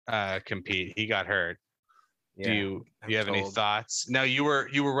Dillashaw, compete. He got hurt. Yeah, do you have any thoughts? No, you were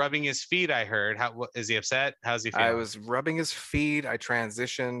rubbing his feet, I heard. Is he upset? How's he feeling? I was rubbing his feet. I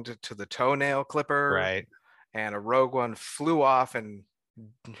transitioned to the toenail clipper. Right. And a rogue one flew off and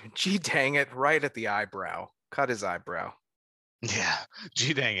gee dang it, right at the eyebrow. Cut his eyebrow. Yeah,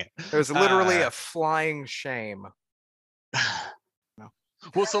 gee dang it. It was literally a flying shame. No.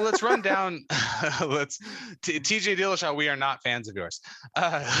 Well, so let's run down. TJ Dillashaw, we are not fans of yours.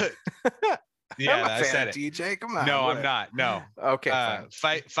 Yeah, I said it. TJ, come on. No, I'm not. No. Okay.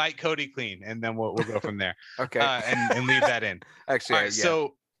 Fight Cody clean, and then we'll go from there. Okay. And leave that in. Actually, right,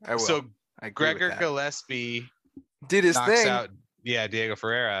 yeah, so Gregor Gillespie did his thing. Out, Diego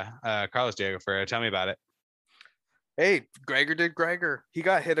Ferreira, Carlos Diego Ferreira. Tell me about it. Hey, Gregor did Gregor. He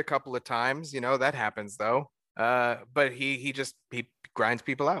got hit a couple of times. You know, that happens though. But he grinds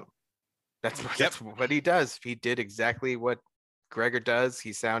people out. That's what he does. He did exactly what Gregor does.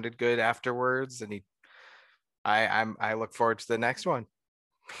 He sounded good afterwards, and I look forward to the next one.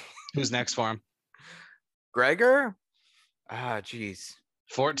 Who's next for him? Gregor? Geez.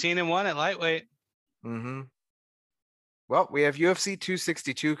 14-1 at lightweight. Mm-hmm. Well, we have UFC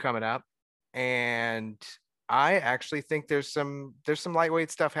 262 coming up, and I actually think there's some lightweight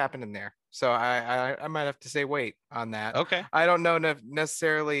stuff happening there. So I might have to say wait on that. Okay. I don't know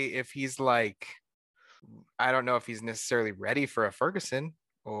necessarily if he's necessarily ready for a Ferguson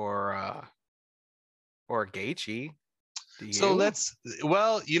or a Gaethje. So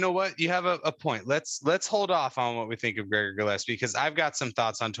you know what? You have a point. Let's hold off on what we think of Gregor Gillespie, because I've got some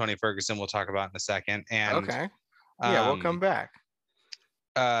thoughts on Tony Ferguson we'll talk about in a second. And okay. Yeah, we'll come back.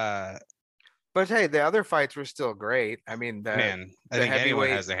 But hey, the other fights were still great. I mean, I think anyone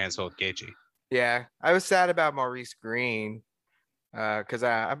has their hands full with Gaethje. Yeah, I was sad about Maurice Green, because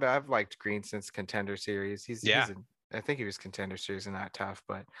I've liked Green since Contender Series. I think he was Contender Series and not tough,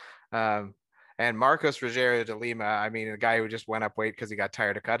 but and Marcos Rogério de Lima. I mean, the guy who just went up weight because he got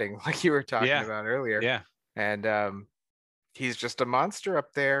tired of cutting, like you were talking about earlier. Yeah, and he's just a monster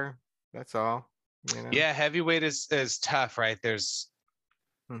up there. That's all. You know? Yeah, heavyweight is tough, right? There's.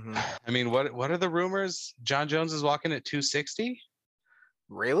 Mm-hmm. I mean, what are the rumors? John Jones is walking at 260.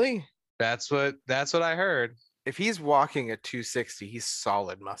 Really? That's what I heard. If he's walking at 260, he's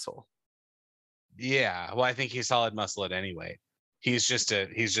solid muscle. Yeah, well, I think he's solid muscle at any weight. He's just a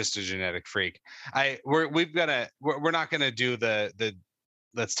genetic freak. We're not gonna do the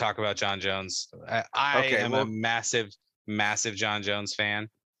let's talk about John Jones. I am a massive John Jones fan.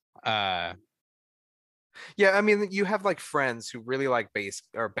 Yeah, I mean, you have like friends who really like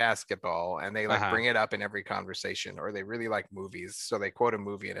basketball, and they bring it up in every conversation, or they really like movies, so they quote a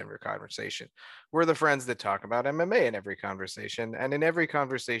movie in every conversation. We're the friends that talk about MMA in every conversation, and in every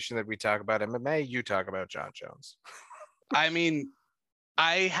conversation that we talk about MMA, you talk about John Jones. I mean,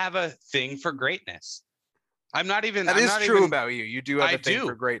 I have a thing for greatness. That is true about you. You do have a thing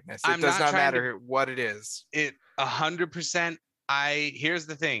for greatness. It does not matter what it is. 100%. Here's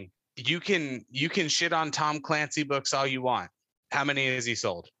the thing. You can shit on Tom Clancy books all you want. How many has he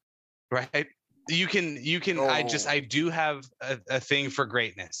sold? Right? You can. I do have a thing for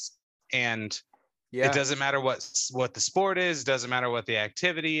greatness, and it doesn't matter what the sport is. Doesn't matter what the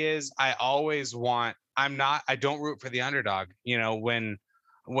activity is. I always want. I don't root for the underdog. You know, when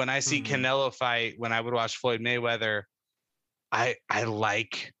I see Canelo fight, when I would watch Floyd Mayweather, I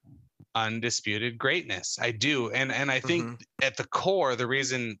like undisputed greatness. I do. And I think at the core, the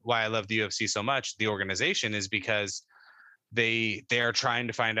reason why I love the UFC so much, the organization, is because they are trying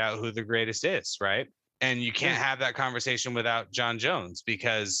to find out who the greatest is, right? And you can't have that conversation without John Jones,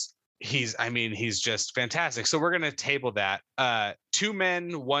 because he's just fantastic. So we're going to table that. Two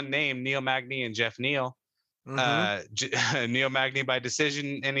men, one name, Neil Magny and Jeff Neal. Neil Magny by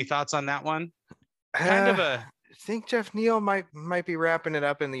decision. Any thoughts on that one? kind of a I think Jeff Neal might be wrapping it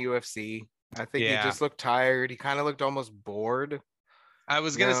up in the UFC. I think he just looked tired. He kind of looked almost bored. I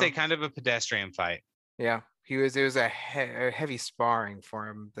was gonna say kind of a pedestrian fight. Yeah, it was a heavy sparring for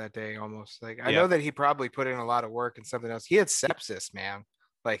him that day, almost. Like I know that he probably put in a lot of work and something else. He had sepsis, man.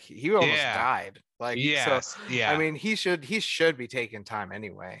 Like he almost died. Like I mean, he should be taking time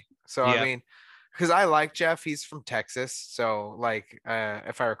anyway. So I mean, because I like Jeff, he's from Texas. So like,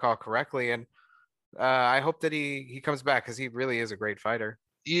 if I recall correctly, and I hope that he comes back because he really is a great fighter.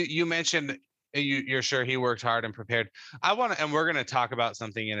 You mentioned you're sure he worked hard and prepared. And we're going to talk about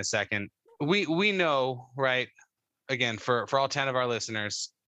something in a second. We know, right? Again, for all 10 of our listeners,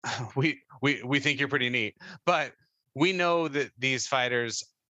 we think you're pretty neat, but we know that these fighters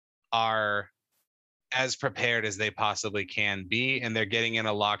are as prepared as they possibly can be, and they're getting in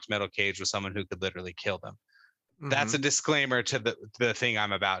a locked metal cage with someone who could literally kill them. That's a disclaimer to the thing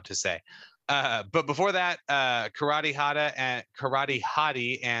I'm about to say. But before that, Karate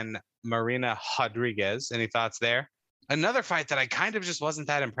Hottie and Marina Rodriguez. Any thoughts there? Another fight that I kind of just wasn't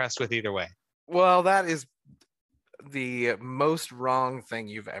that impressed with either way. Well, that is the most wrong thing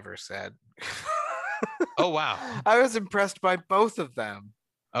you've ever said. Oh, wow. I was impressed by both of them.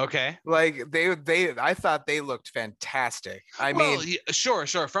 Okay. Like I thought they looked fantastic. I mean, sure.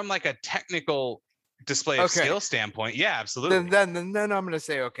 From like a technical display of skill standpoint, yeah, absolutely. Then I'm gonna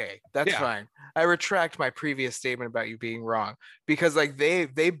say, okay, that's fine. I retract my previous statement about you being wrong, because like they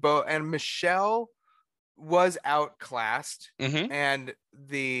both, and Michelle was outclassed and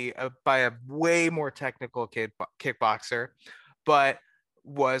by a way more technical kickboxer, but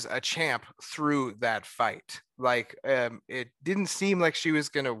was a champ through that fight. Like it didn't seem like she was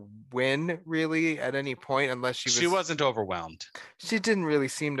gonna win really at any point, unless she wasn't overwhelmed. She didn't really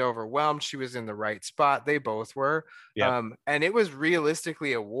seem overwhelmed. She was in the right spot. They both were. And it was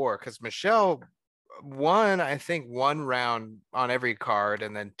realistically a war, because Michelle won, I think, one round on every card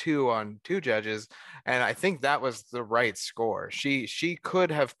and then two on two judges, and I think that was the right score. She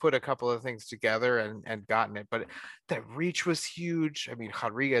could have put a couple of things together and gotten it, but that reach was huge. I mean,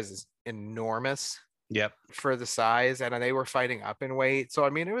 Rodriguez is enormous for the size, and they were fighting up in weight, so I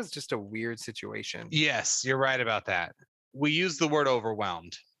mean, it was just a weird situation. Yes, you're right about that. We used the word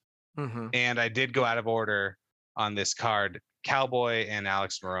overwhelmed, and I did go out of order on this card. Cowboy and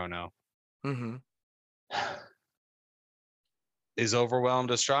Alex Morono. Is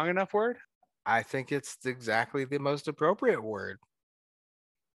overwhelmed a strong enough word? I think it's exactly the most appropriate word,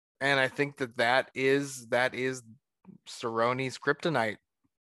 and I think that is Cerrone's kryptonite.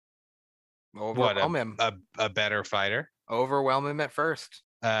 Overwhelm him. A better fighter. Overwhelm him at first.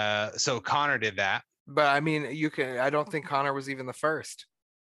 So Connor did that. But I mean, I don't think Connor was even the first.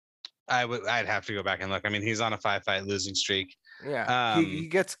 I'd have to go back and look. I mean, he's on a 5-fight losing streak. Yeah.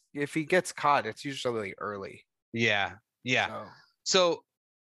 If he gets caught, it's usually early. Yeah. So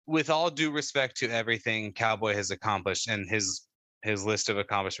with all due respect to everything Cowboy has accomplished, and his list of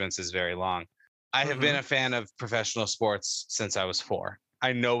accomplishments is very long, I have been a fan of professional sports since I was 4.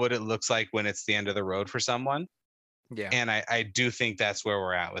 I know what it looks like when it's the end of the road for someone. Yeah. And I do think that's where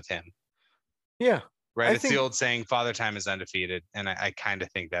we're at with him. Yeah. Right. It's the old saying, Father Time is undefeated. And I kind of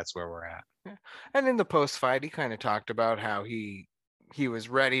think that's where we're at. Yeah. And in the post-fight, he kind of talked about how he was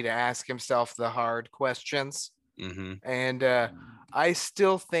ready to ask himself the hard questions. And I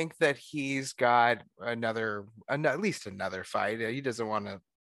still think that he's got at least another fight. He doesn't want to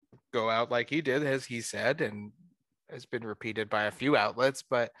go out like he did, as he said, and has been repeated by a few outlets,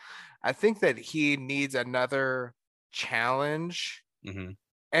 but I think that he needs another challenge.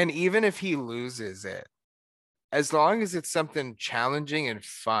 And even if he loses it, as long as it's something challenging and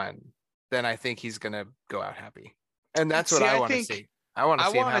fun, then I think he's gonna go out happy. And that's what I want to see. I want to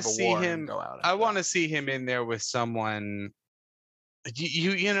see him have a war and go out. I want to see him in there with someone.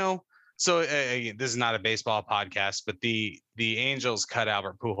 You know. So this is not a baseball podcast, but the Angels cut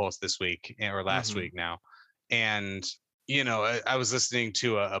Albert Pujols this week or last week now. And, you know, I was listening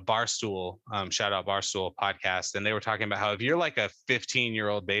to a Barstool, shout out Barstool podcast, and they were talking about how if you're like a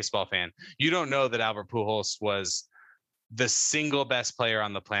 15-year-old baseball fan, you don't know that Albert Pujols was the single best player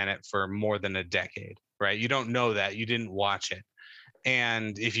on the planet for more than a decade, right? You don't know that. You didn't watch it.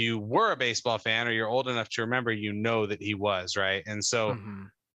 And if you were a baseball fan or you're old enough to remember, you know that he was, right? And so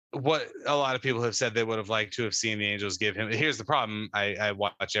what a lot of people have said they would have liked to have seen the Angels give him. Here's the problem. I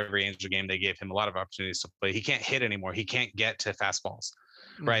watch every Angel game. They gave him a lot of opportunities to play. He can't hit anymore. He can't get to fastballs,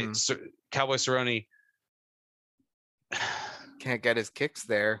 right? So Cowboy Cerrone can't get his kicks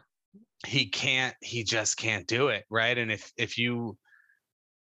there. He just can't do it, right? And if you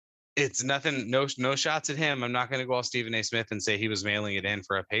it's nothing, no shots at him. I'm not going to go all Stephen A. Smith and say he was mailing it in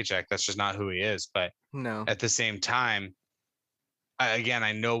for a paycheck. That's just not who he is. But No. at the same time,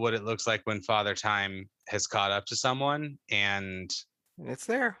 I know what it looks like when Father Time has caught up to someone, and It's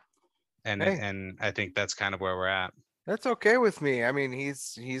there. and Hey. and I think that's kind of where we're at. That's okay with me. I mean,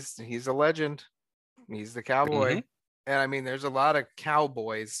 he's a legend. He's the cowboy. Mhm. And I mean, there's a lot of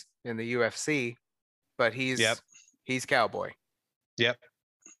cowboys in the UFC, but he's cowboy. Yep.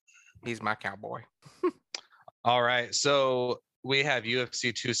 He's my cowboy. All right. So we have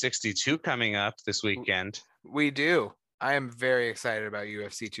UFC 262 coming up this weekend. We do. I am very excited about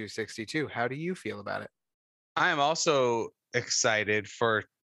UFC 262. How do you feel about it? I am also excited for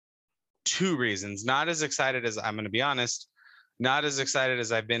two reasons. Not as excited as, I'm going to be honest, not as excited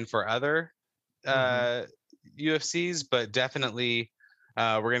as I've been for other UFCs, but definitely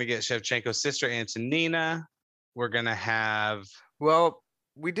we're going to get Shevchenko's sister Antonina. We're going to have, well,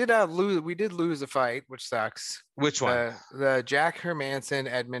 we did lose a fight, which sucks. which one? The Jack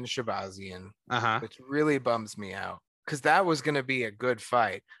Hermanson Edmund Shabazian, which really bums me out, because that was going to be a good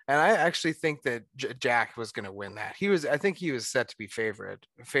fight, and I actually think that Jack was going to win that. I think he was set to be favored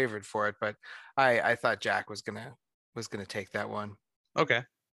for it, but I thought Jack was gonna take that one. Okay.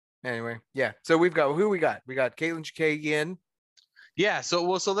 Anyway, yeah. So we got Caitlin Chikagian. Yeah. So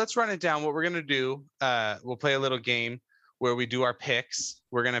let's run it down. What we're gonna do, we'll play a little game where we do our picks.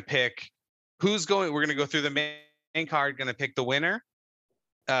 We're gonna pick who's going. We're gonna go through the main card. Gonna pick the winner,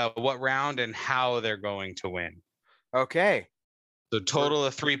 what round, and how they're going to win. Okay. So total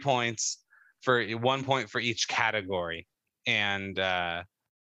of 3 points, for 1 point for each category, and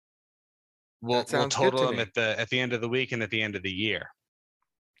we'll total them at the end of the week and at the end of the year.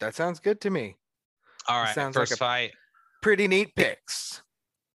 That sounds good to me. All right. First fight. Pretty neat picks.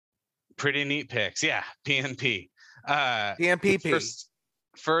 Pretty neat picks. Yeah. PNP. PNPP.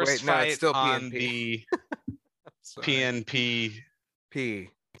 First Wait, no, fight it's still on PNP. the PNP. P.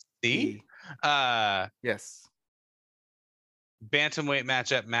 Yes. Bantamweight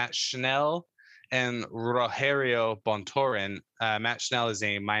matchup: Matt Schnell and Rogerio Bontorin. Matt Schnell is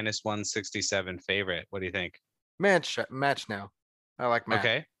a -167 favorite. What do you think? Match now. I like Matt.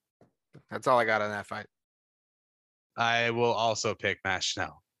 Okay. That's all I got on that fight. I will also pick Matt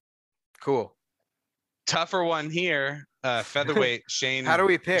Schnell. Cool. Tougher one here. Featherweight Shane. How do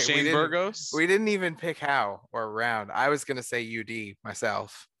we pick? Shane Burgos. We didn't even pick how or round. I was gonna say UD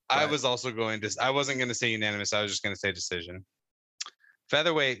myself. I was also going to. I wasn't going to say unanimous. I was just going to say decision.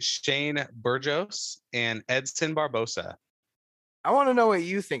 Featherweight Shane Burgos and Edson Barbosa. I want to know what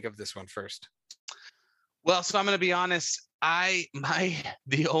you think of this one first. Well, so I'm going to be honest.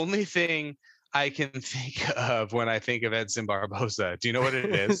 The only thing I can think of when I think of Edson Barbosa, do you know what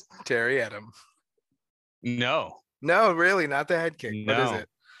it is? Terry Adam. No, really, not the head kick. No. What is it?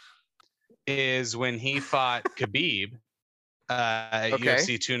 Is when he fought Khabib at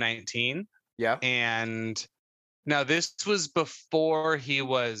UFC 219. Yeah. And now this was before he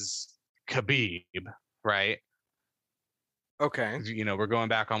was Khabib, right? Okay. You know, we're going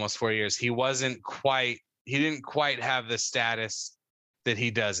back almost 4 years. He didn't quite have the status that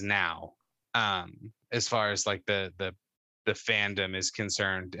he does now, as far as like the fandom is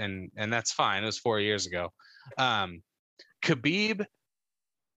concerned, and that's fine. It was 4 years ago. Khabib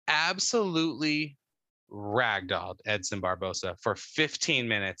absolutely ragdolled Edson Barbosa for 15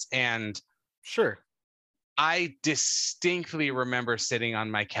 minutes, and sure, I distinctly remember sitting on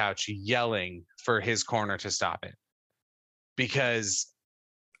my couch yelling for his corner to stop it, because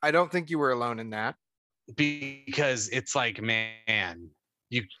I don't think you were alone in that. Because it's like, man,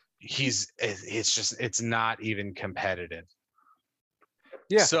 it's not even competitive.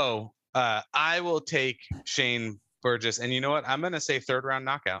 Yeah. So I will take Shane Burgos, and you know what? I'm gonna say 3rd round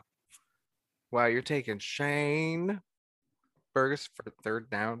knockout. Wow, you're taking Shane Burgos for 3rd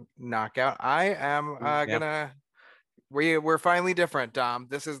down knockout. I am gonna. We're finally different, Dom.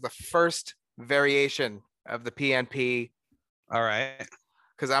 This is the first variation of the PNP. All right.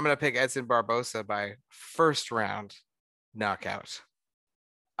 Because I'm gonna pick Edson Barbosa by 1st round knockout.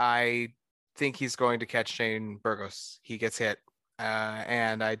 I think he's going to catch Shane Burgos. He gets hit,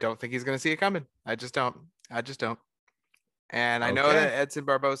 and I don't think he's going to see it coming. I just don't. And I know that Edson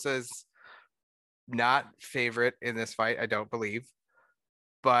Barbosa is not favorite in this fight. I don't believe,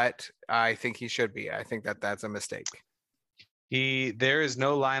 but I think he should be. I think that's a mistake. There is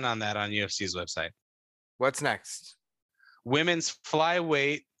no line on that on UFC's website. What's next? Women's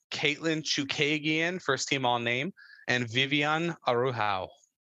flyweight Caitlin Chookagian, first team all name, and Vivian Araujo.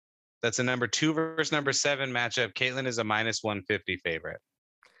 That's a number 2 versus number 7 matchup. Caitlin is a -150 favorite.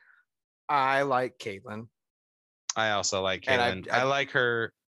 I like Caitlin. I also like Caitlin. I like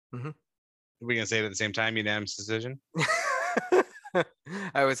her Mhm. We're gonna say it at the same time. Unanimous decision.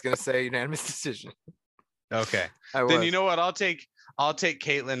 I was gonna say unanimous decision. Okay. I Then was. you know what? I'll take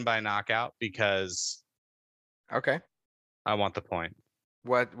Caitlyn by knockout because Okay. I want the point.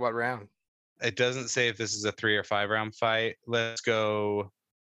 What round? It doesn't say if this is a 3 or 5 round fight. Let's go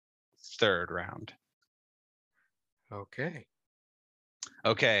 3rd round. Okay.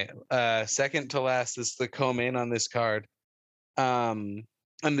 Okay. Second to last is the co-main on this card. And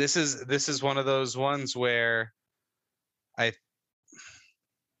this is one of those ones where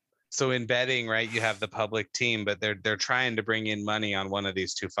so in betting, right, you have the public team, but they're trying to bring in money on one of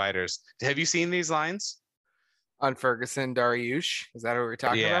these two fighters. Have you seen these lines? On Ferguson Dariush. Is that what we're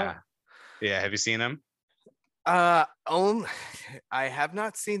talking about? Yeah. Have you seen them? I have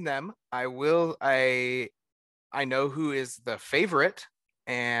not seen them. I will. I know who is the favorite,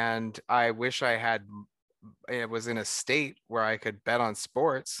 and I wish it was in a state where I could bet on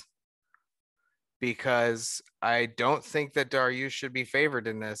sports, because I don't think that Dariush should be favored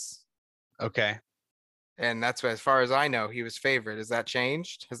in this. Okay. And that's as far as I know, he was favored. Has that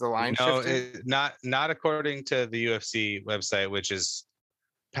changed? Has the line shifted? Not according to the UFC website, which is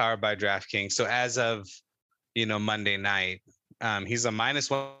powered by DraftKings. So as of Monday night, he's a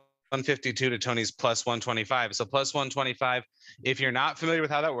minus 152 to Tony's plus 125. So plus 125. If you're not familiar with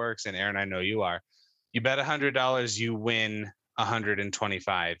how that works, and Aaron, I know you are, you bet $100, you win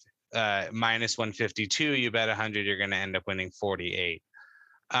 125. Minus 152, you bet 100, you're going to end up winning 48.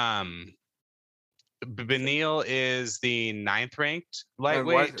 Beneil is the 9th ranked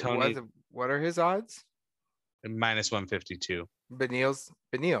lightweight. Tony, what are his odds? minus 152.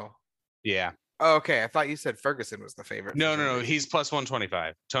 Beneil. Yeah. Oh, okay. I thought you said Ferguson was the favorite. No. He's plus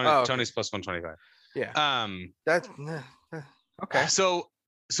 125. Tony's plus 125. Yeah. That's okay. So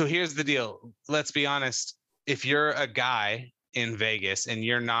here's the deal. Let's be honest. If you're a guy in Vegas and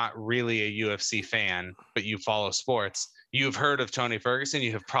you're not really a UFC fan, but you follow sports, you've heard of Tony Ferguson.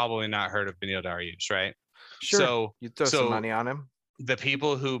 You have probably not heard of Beneil Dariush, right? Sure. So you throw some money on him. The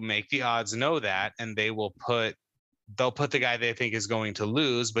people who make the odds know that, and they'll put the guy they think is going to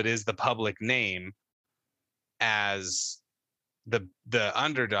lose, but is the public name, as the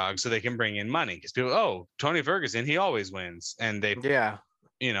underdog, so they can bring in money. Because people, Tony Ferguson, he always wins, and they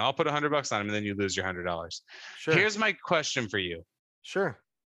I'll put $100 on him, and then you lose your $100. Sure. Here's my question for you. Sure.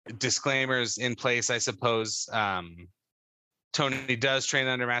 Disclaimers in place, I suppose. Tony does train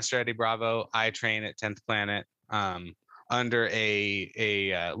under Master Eddie Bravo. I train at 10th Planet under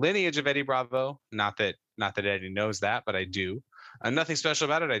a lineage of Eddie Bravo. Not that Eddie knows that, but I do. Nothing special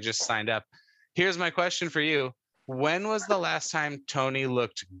about it. I just signed up. Here's my question for you. When was the last time Tony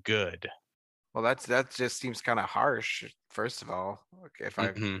looked good? Well, that just seems kind of harsh. First of all, if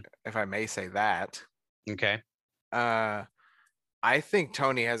I may say that. Okay. I think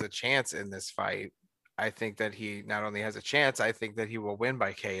Tony has a chance in this fight. I think that he not only has a chance, I think that he will win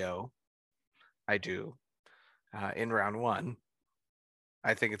by KO. I do. In round 1.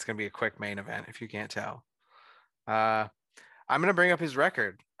 I think it's going to be a quick main event, if you can't tell. I'm going to bring up his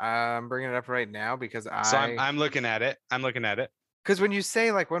record. I'm bringing it up right now because I'm looking at it. Because when you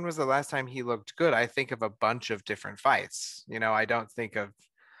say, like, when was the last time he looked good, I think of a bunch of different fights. I don't think of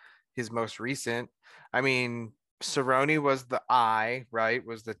his most recent. I mean, Cerrone was the eye, right?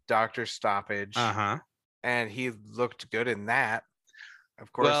 Was the doctor stoppage. And he looked good in that.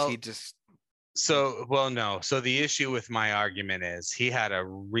 Of course, he just... no. So the issue with my argument is he had a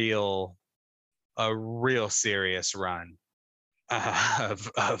real serious run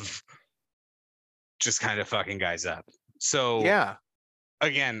of just kind of fucking guys up. So yeah,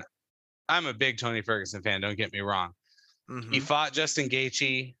 again, I'm a big Tony Ferguson fan. Don't get me wrong. He fought Justin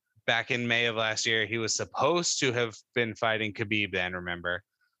Gaethje back in May of last year. He was supposed to have been fighting Khabib then, remember?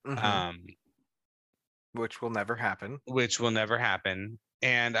 Which will never happen.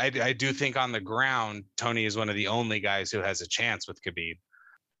 And I do think on the ground, Tony is one of the only guys who has a chance with Khabib.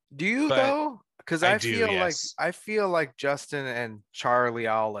 Do you though? Because I feel like Justin and Charlie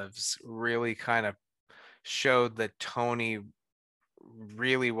Olives really kind of showed that Tony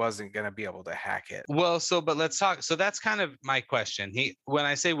really wasn't going to be able to hack it. Well, but let's talk. So that's kind of my question. When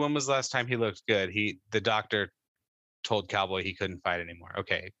I say when was the last time he looked good, the doctor told Cowboy he couldn't fight anymore.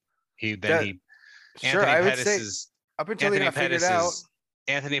 Okay. Anthony Pettis' up until he got figured out.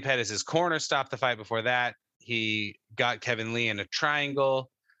 Anthony Pettis' corner stopped the fight before that. He got Kevin Lee in a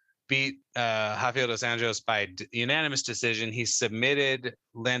triangle, beat Rafael dos Anjos by unanimous decision. He submitted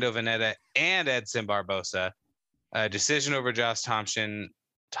Lando Veneta and Edson Barbosa. Decision over Josh Thompson.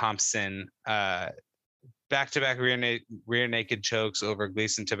 Back-to-back rear naked chokes over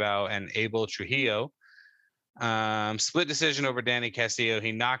Gleison Tibau and Abel Trujillo. Split decision over Danny Castillo.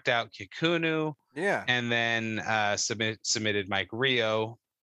 He knocked out Kikunu. Yeah. And then submitted Mike Rio.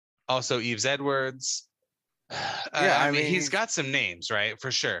 Also Yves Edwards. Yeah, I mean, he's got some names, right?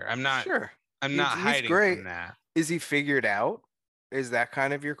 For sure. I'm not He's hiding great. from that. Is he figured out? Is that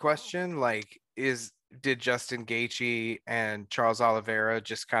kind of your question? Like, did Justin Gaethje and Charles Oliveira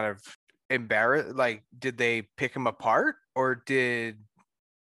just kind of embarrass? Like, did they pick him apart, or did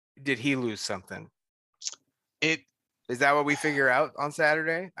he lose something? Is that what we figure out on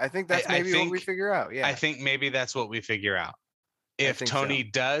Saturday? I think that's maybe what we figure out. Yeah, I think maybe that's what we figure out. If Tony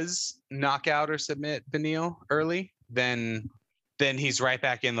does knock out or submit Beneil early, then he's right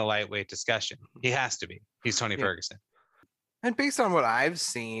back in the lightweight discussion. He has to be. He's Tony Ferguson. And based on what I've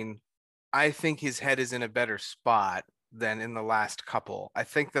seen, I think his head is in a better spot than in the last couple. I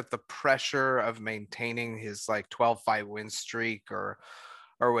think that the pressure of maintaining his like 12-fight win streak or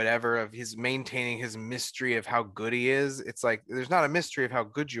whatever, of his maintaining his mystery of how good he is, it's like there's not a mystery of how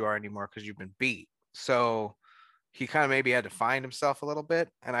good you are anymore because you've been beat. So he kind of maybe had to find himself a little bit,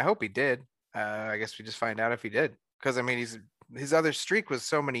 and I hope he did. I guess we just find out if he did, because I mean, his other streak was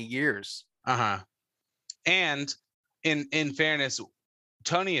so many years. And in fairness,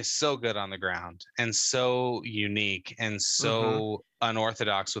 Tony is so good on the ground and so unique and so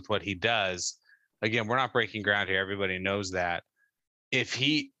unorthodox with what he does. Again, we're not breaking ground here. Everybody knows that. If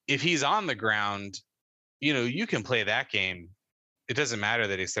he's on the ground, you can play that game. It doesn't matter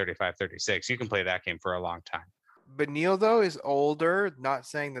that he's 35, 36. You can play that game for a long time. Beneil, though, is older. Not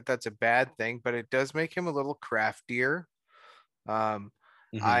saying that that's a bad thing, but it does make him a little craftier.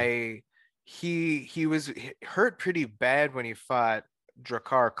 He was hurt pretty bad when he fought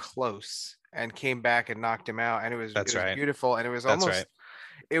Drakkar close and came back and knocked him out, and it was beautiful, and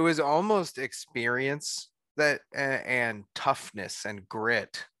it was almost experience that and toughness and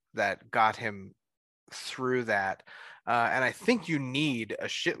grit that got him through that. And I think you need a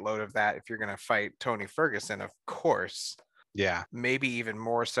shitload of that if you're going to fight Tony Ferguson, of course. Yeah. Maybe even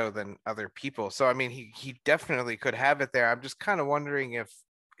more so than other people. So, I mean, he definitely could have it there. I'm just kind of wondering if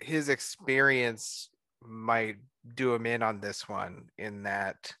his experience might do him in on this one, in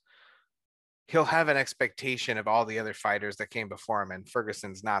that he'll have an expectation of all the other fighters that came before him, and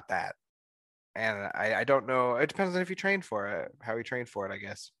Ferguson's not that. And I don't know. It depends on if you trained for it, how he trained for it, I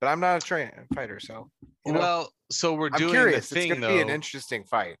guess. But I'm not a fighter, so. So we're doing curious. the thing, it's going to be an interesting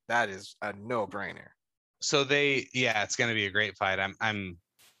fight. That is a no-brainer. So it's going to be a great fight. I'm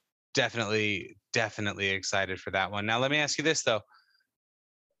definitely excited for that one. Now, let me ask you this though.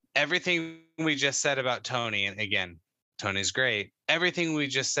 Everything we just said about Tony, and again, Tony's great. Everything we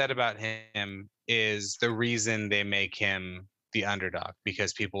just said about him is the reason they make him the underdog,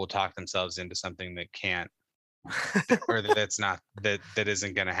 because people will talk themselves into something that can't, or that's not, that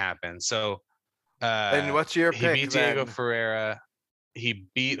isn't going to happen. So, and what's your pick? He beat Diego Ferreira. He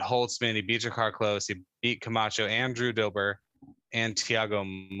beat Holtzman. He beat Drakkar close. He beat Camacho and Drew Dober and Thiago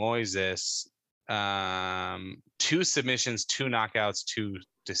Moises. 2 submissions, 2 knockouts, 2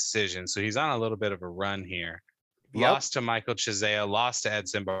 decisions. So he's on a little bit of a run here. Yep. Lost to Michael Chiesa, lost to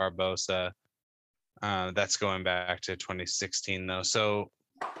Edson Barbosa. That's going back to 2016 though. So,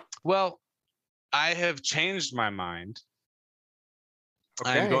 well, I have changed my mind.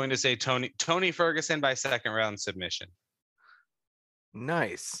 Okay. I'm going to say Tony Ferguson by second round submission.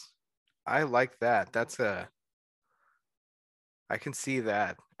 Nice. I like that. I can see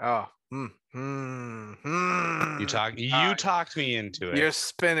that. Oh, You talked me into it. You're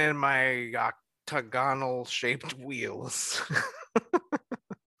spinning my octagonal shaped wheels.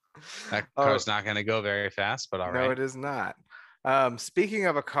 That car's not going to go very fast, but all right. No, it is not. Speaking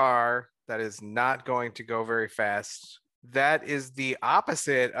of a car that is not going to go very fast, that is the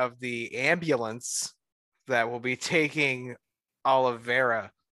opposite of the ambulance that will be taking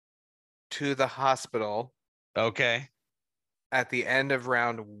Oliveira to the hospital. Okay. At the end of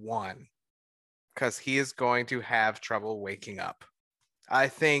round 1, because he is going to have trouble waking up. I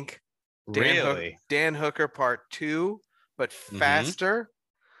think Dan Hooker part 2, but faster,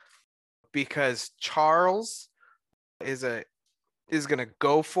 because Charles is going to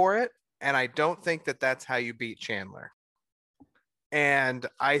go for it, and I don't think that that's how you beat Chandler. And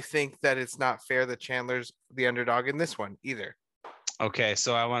I think that it's not fair that Chandler's the underdog in this one either. Okay,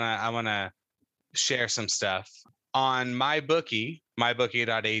 so I want to share some stuff on MyBookie,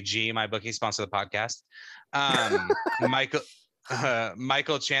 mybookie.ag. MyBookie sponsor the podcast.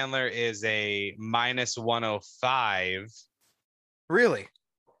 Michael Chandler is a -105. Really?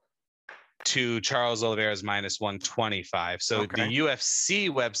 To Charles Oliveira's -125. So the UFC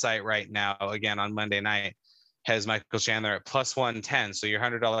website right now, again on Monday night, has Michael Chandler at +110. So your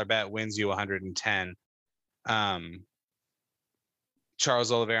 $100 bet wins you 110. Charles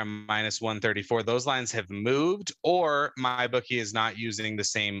Oliveira minus 134. Those lines have moved, or my bookie is not using the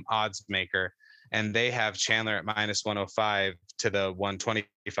same odds maker, and they have Chandler at minus 105 to the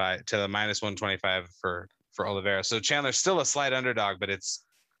 125 to the minus 125 for Oliveira. So Chandler's still a slight underdog, but it's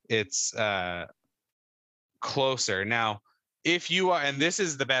closer. Now, if you are, and this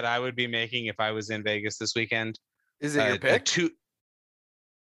is the bet I would be making if I was in Vegas this weekend. Is it your pick?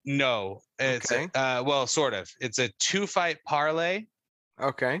 No, it's Okay. well, sort of. It's a 2-fight parlay.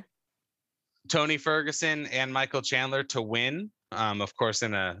 Okay. Tony Ferguson and Michael Chandler to win. Of course,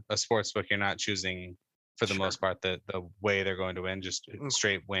 in a sports book, you're not choosing for the most part the way they're going to win, just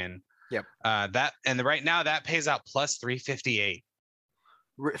straight win. Yep. That and right now that pays out plus 358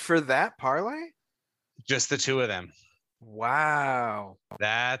 for that parlay. Just the two of them. Wow.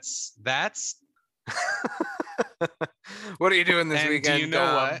 That's. What are you doing this weekend? Do you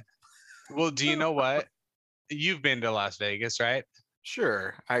know what? Well, do you know what? You've been to Las Vegas, right?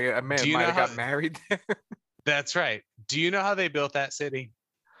 Sure. I might have got married there. That's right. Do you know how they built that city?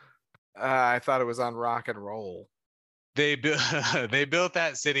 I thought it was on rock and roll. They built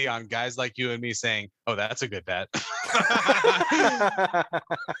that city on guys like you and me saying, "Oh, that's a good bet."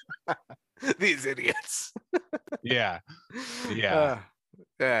 These idiots. Yeah.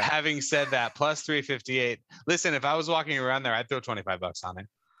 Having said that, plus 358. Listen, if I was walking around there, I'd throw $25 on it.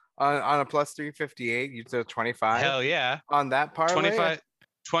 On a plus 358, you'd throw 25. Hell yeah. On that parlay,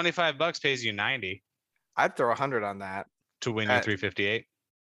 $25 pays you 90. I'd throw 100 on that to win your 358.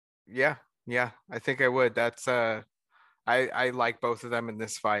 Yeah, I think I would. That's I like both of them in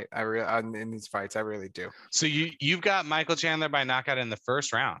this fight. In these fights, I really do. So you've got Michael Chandler by knockout in the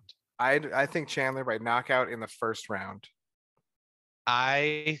first round. I think Chandler by knockout in the first round.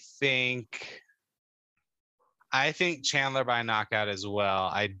 I think Chandler by knockout as well.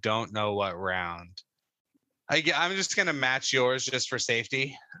 I don't know what round. I'm just gonna match yours just for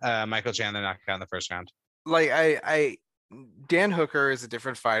safety. Michael Chandler knockout in the first round. Like Dan Hooker is a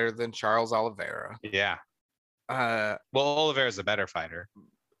different fighter than Charles Oliveira. Yeah. Well, Oliveira is a better fighter.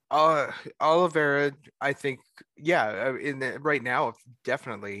 Oliveira, I think, right now,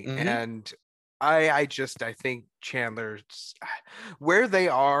 definitely. Mm-hmm. And I think Chandler's where they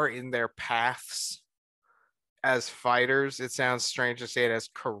are in their paths as fighters. It sounds strange to say it as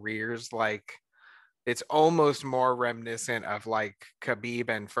careers. Like it's almost more reminiscent of like Khabib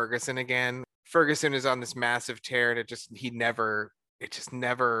and Ferguson again. Ferguson is on this massive tear, and it just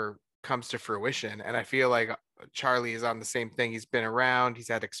never comes to fruition. And I feel like Charlie is on the same thing. He's been around, he's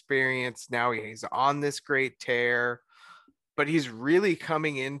had experience. Now he's on this great tear, but he's really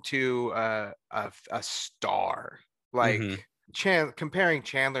coming into a star. Like comparing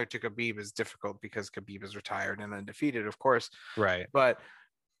Chandler to Khabib is difficult because Khabib is retired and undefeated, of course. Right. But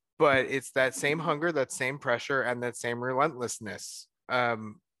it's that same hunger, that same pressure, and that same relentlessness.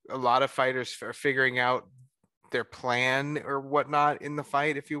 A lot of fighters are figuring out their plan or whatnot in the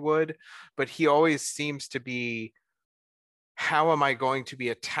fight, if you would, but he always seems to be, how am I going to be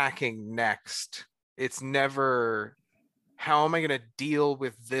attacking next? It's never, how am I going to deal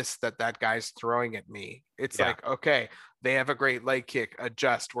with this that guy's throwing at me? It's like, okay, they have a great leg kick,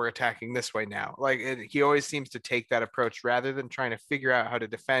 adjust, we're attacking this way now. Like he always seems to take that approach rather than trying to figure out how to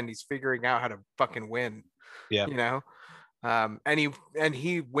defend. He's figuring out how to fucking win. Yeah. You know? And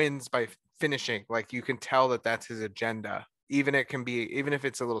he wins by finishing. Like you can tell that's his agenda, even if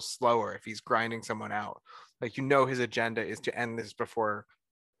it's a little slower, if he's grinding someone out, like his agenda is to end this before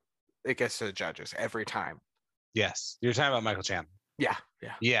it gets to the judges every time. Yes, you're talking about Michael Chandler.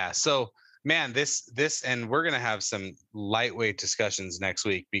 Yeah. So man, this and we're gonna have some lightweight discussions next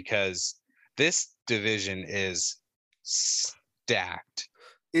week because this division is stacked.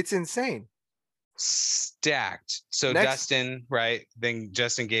 It's insane. Stacked. So Dustin, right? Then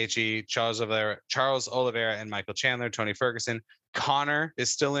Justin Gaethje, Charles Oliveira, and Michael Chandler. Tony Ferguson. Connor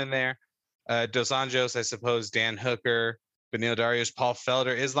is still in there. Dos Anjos, I suppose. Dan Hooker, Beneil Dariush, Paul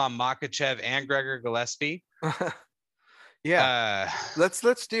Felder, Islam Makhachev, and Gregor Gillespie. Yeah.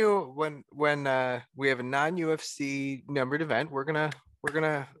 Let's do when we have a non-UFC numbered event. We're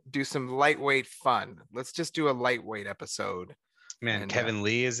gonna do some lightweight fun. Let's just do a lightweight episode. Man, and Kevin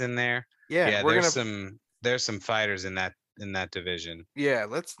Lee is in there. Yeah, there's some fighters in that division. Yeah,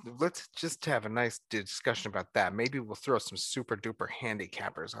 let's just have a nice discussion about that. Maybe we'll throw some super duper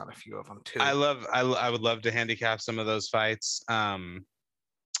handicappers on a few of them too. I would love to handicap some of those fights.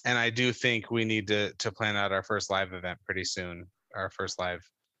 And I do think we need to plan out our first live event pretty soon. Our first live.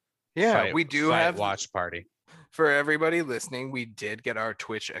 Yeah, we do have watch party. For everybody listening, we did get our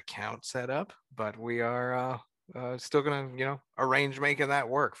Twitch account set up, but we are still gonna arrange making that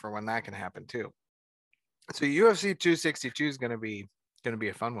work for when that can happen too. So UFC 262 is gonna be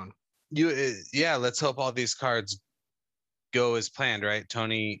a fun one. Yeah, let's hope all these cards go as planned, right?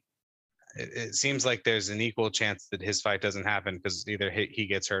 Tony, it seems like there's an equal chance that his fight doesn't happen because either he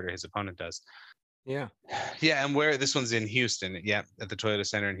gets hurt or his opponent does. Yeah. Yeah, and where this one's in Houston. Yeah, at the Toyota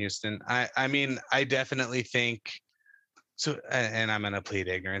Center in Houston. I mean, I definitely think so. And I'm gonna plead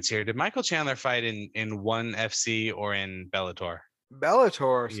ignorance here. Did Michael Chandler fight in ONE FC or in Bellator?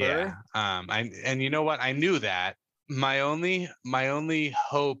 Bellator, Yeah. sir. And you know what? I knew that. My only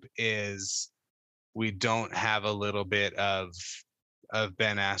hope is we don't have a little bit of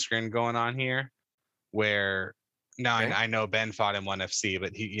Ben Askren going on here, where now Okay. I know Ben fought in ONE FC,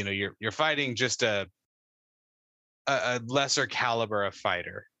 but you're fighting just a lesser caliber of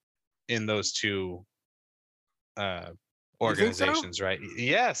fighter in those two organizations, so? right?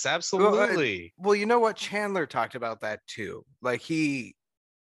 Yes, absolutely. Well, you know what? Chandler talked about that too. Like he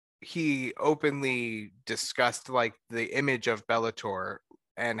openly discussed like the image of Bellator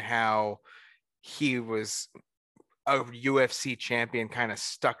and how he was a UFC champion kind of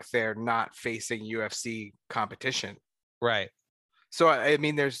stuck there not facing UFC competition. Right. So I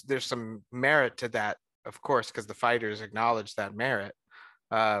mean there's some merit to that, of course, because the fighters acknowledge that merit.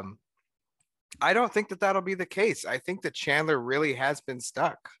 I don't think that that'll be the case. I think that Chandler really has been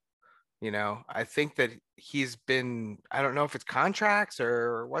stuck. I think that he's been, I don't know if it's contracts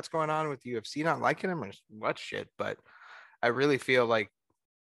or what's going on with UFC not liking him or what shit, but I really feel like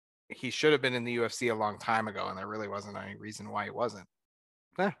he should have been in the UFC a long time ago, and there really wasn't any reason why he wasn't.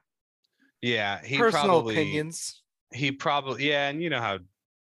 Yeah, Personal opinions. Yeah, and you know how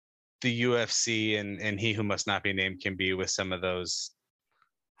the UFC and He Who Must Not Be Named can be with some of those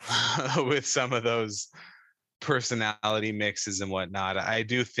with some of those personality mixes and whatnot. I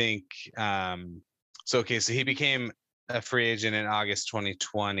do think so he became a free agent in August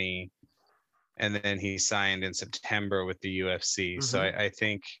 2020, and then he signed in September with the UFC. Mm-hmm. So I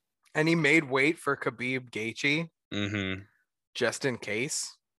think, and he made weight for Khabib Gaethje, just in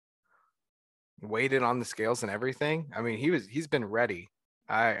case. Waited on the scales and everything. I mean, he's been ready.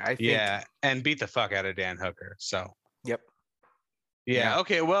 I think. Yeah, and beat the fuck out of Dan Hooker. So. Yep. Yeah.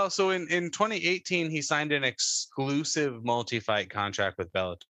 Okay. Well, so in 2018, he signed an exclusive multi-fight contract with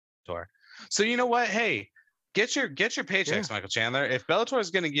Bellator. So you know what? Hey, get your paychecks, Michael Chandler. If Bellator is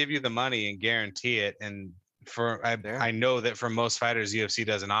going to give you the money and guarantee it, and I know that for most fighters, UFC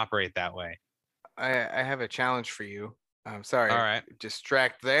doesn't operate that way. I have a challenge for you. I'm sorry. All right.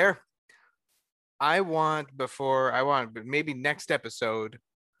 Distract there. Maybe next episode.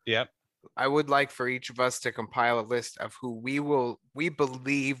 Yep. I would like for each of us to compile a list of who we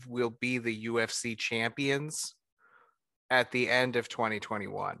believe will be the UFC champions at the end of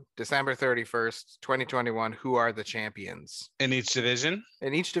 2021. December 31st, 2021, who are the champions? In each division?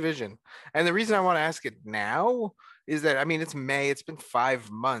 In each division. And the reason I want to ask it now is that, I mean, it's May. It's been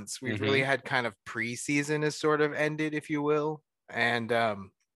 5 months. We've really had kind of preseason has sort of ended, if you will. And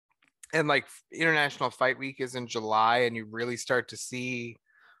like International Fight Week is in July, and you really start to see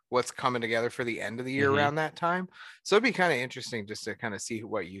what's coming together for the end of the year around that time. So it'd be kind of interesting just to kind of see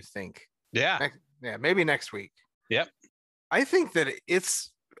what you think. Yeah. Maybe next week. Yep. I think that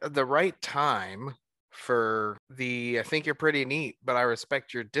it's the right time for I think you're pretty neat, but I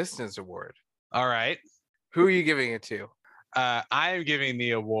respect your distance award. All right. Who are you giving it to? I am giving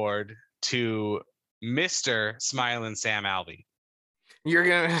the award to Mr. Smilen Sam Alvey. You're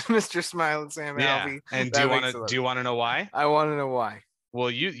gonna Mr. Smilen Sam Alvey. And do you want to know why? I want to know why. Well,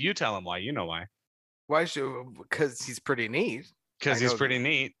 you tell him why. You know why. Why because he's pretty neat. Because he's pretty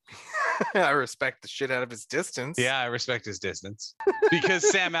neat. I respect the shit out of his distance. Yeah, I respect his distance. Because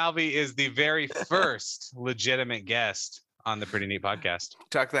Sam Alvey is the very first legitimate guest on the Pretty Neat podcast.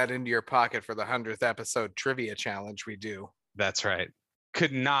 Tuck that into your pocket for the 100th episode trivia challenge we do. That's right.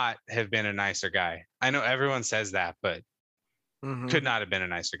 Could not have been a nicer guy. I know everyone says that, but could not have been a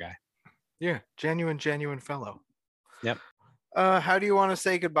nicer guy. Yeah, genuine fellow. Yep. How do you want to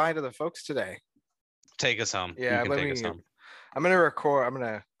say goodbye to the folks today? Take us home. Yeah, take us home. I'm gonna record.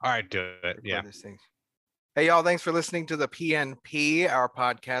 All right, do it. Yeah. This thing. Hey, y'all! Thanks for listening to the PNP. Our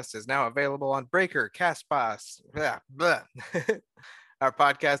podcast is now available on Breaker, Castbox. Our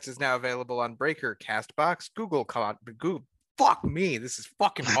podcast is now available on Breaker, Castbox, Google. Fuck me, this is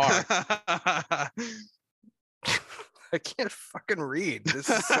fucking hard. I can't fucking read. This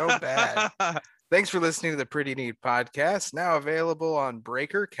is so bad. Thanks for listening to the Pretty Neat Podcast, now available on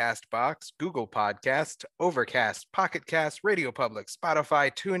Breaker, Castbox, Google Podcast, Overcast, Pocket Cast, Radio Public,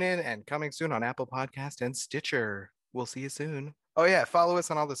 Spotify, TuneIn, and coming soon on Apple Podcast and Stitcher. We'll see you soon. Oh yeah, follow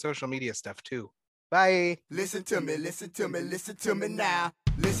us on all the social media stuff too. Bye. Listen to me, listen to me, listen to me now.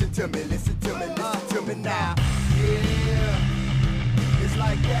 Listen to me, listen to me, listen to me now. Yeah, it's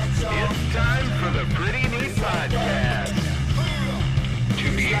like that, y'all. It's time for the Pretty Neat Podcast.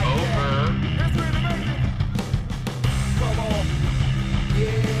 To be over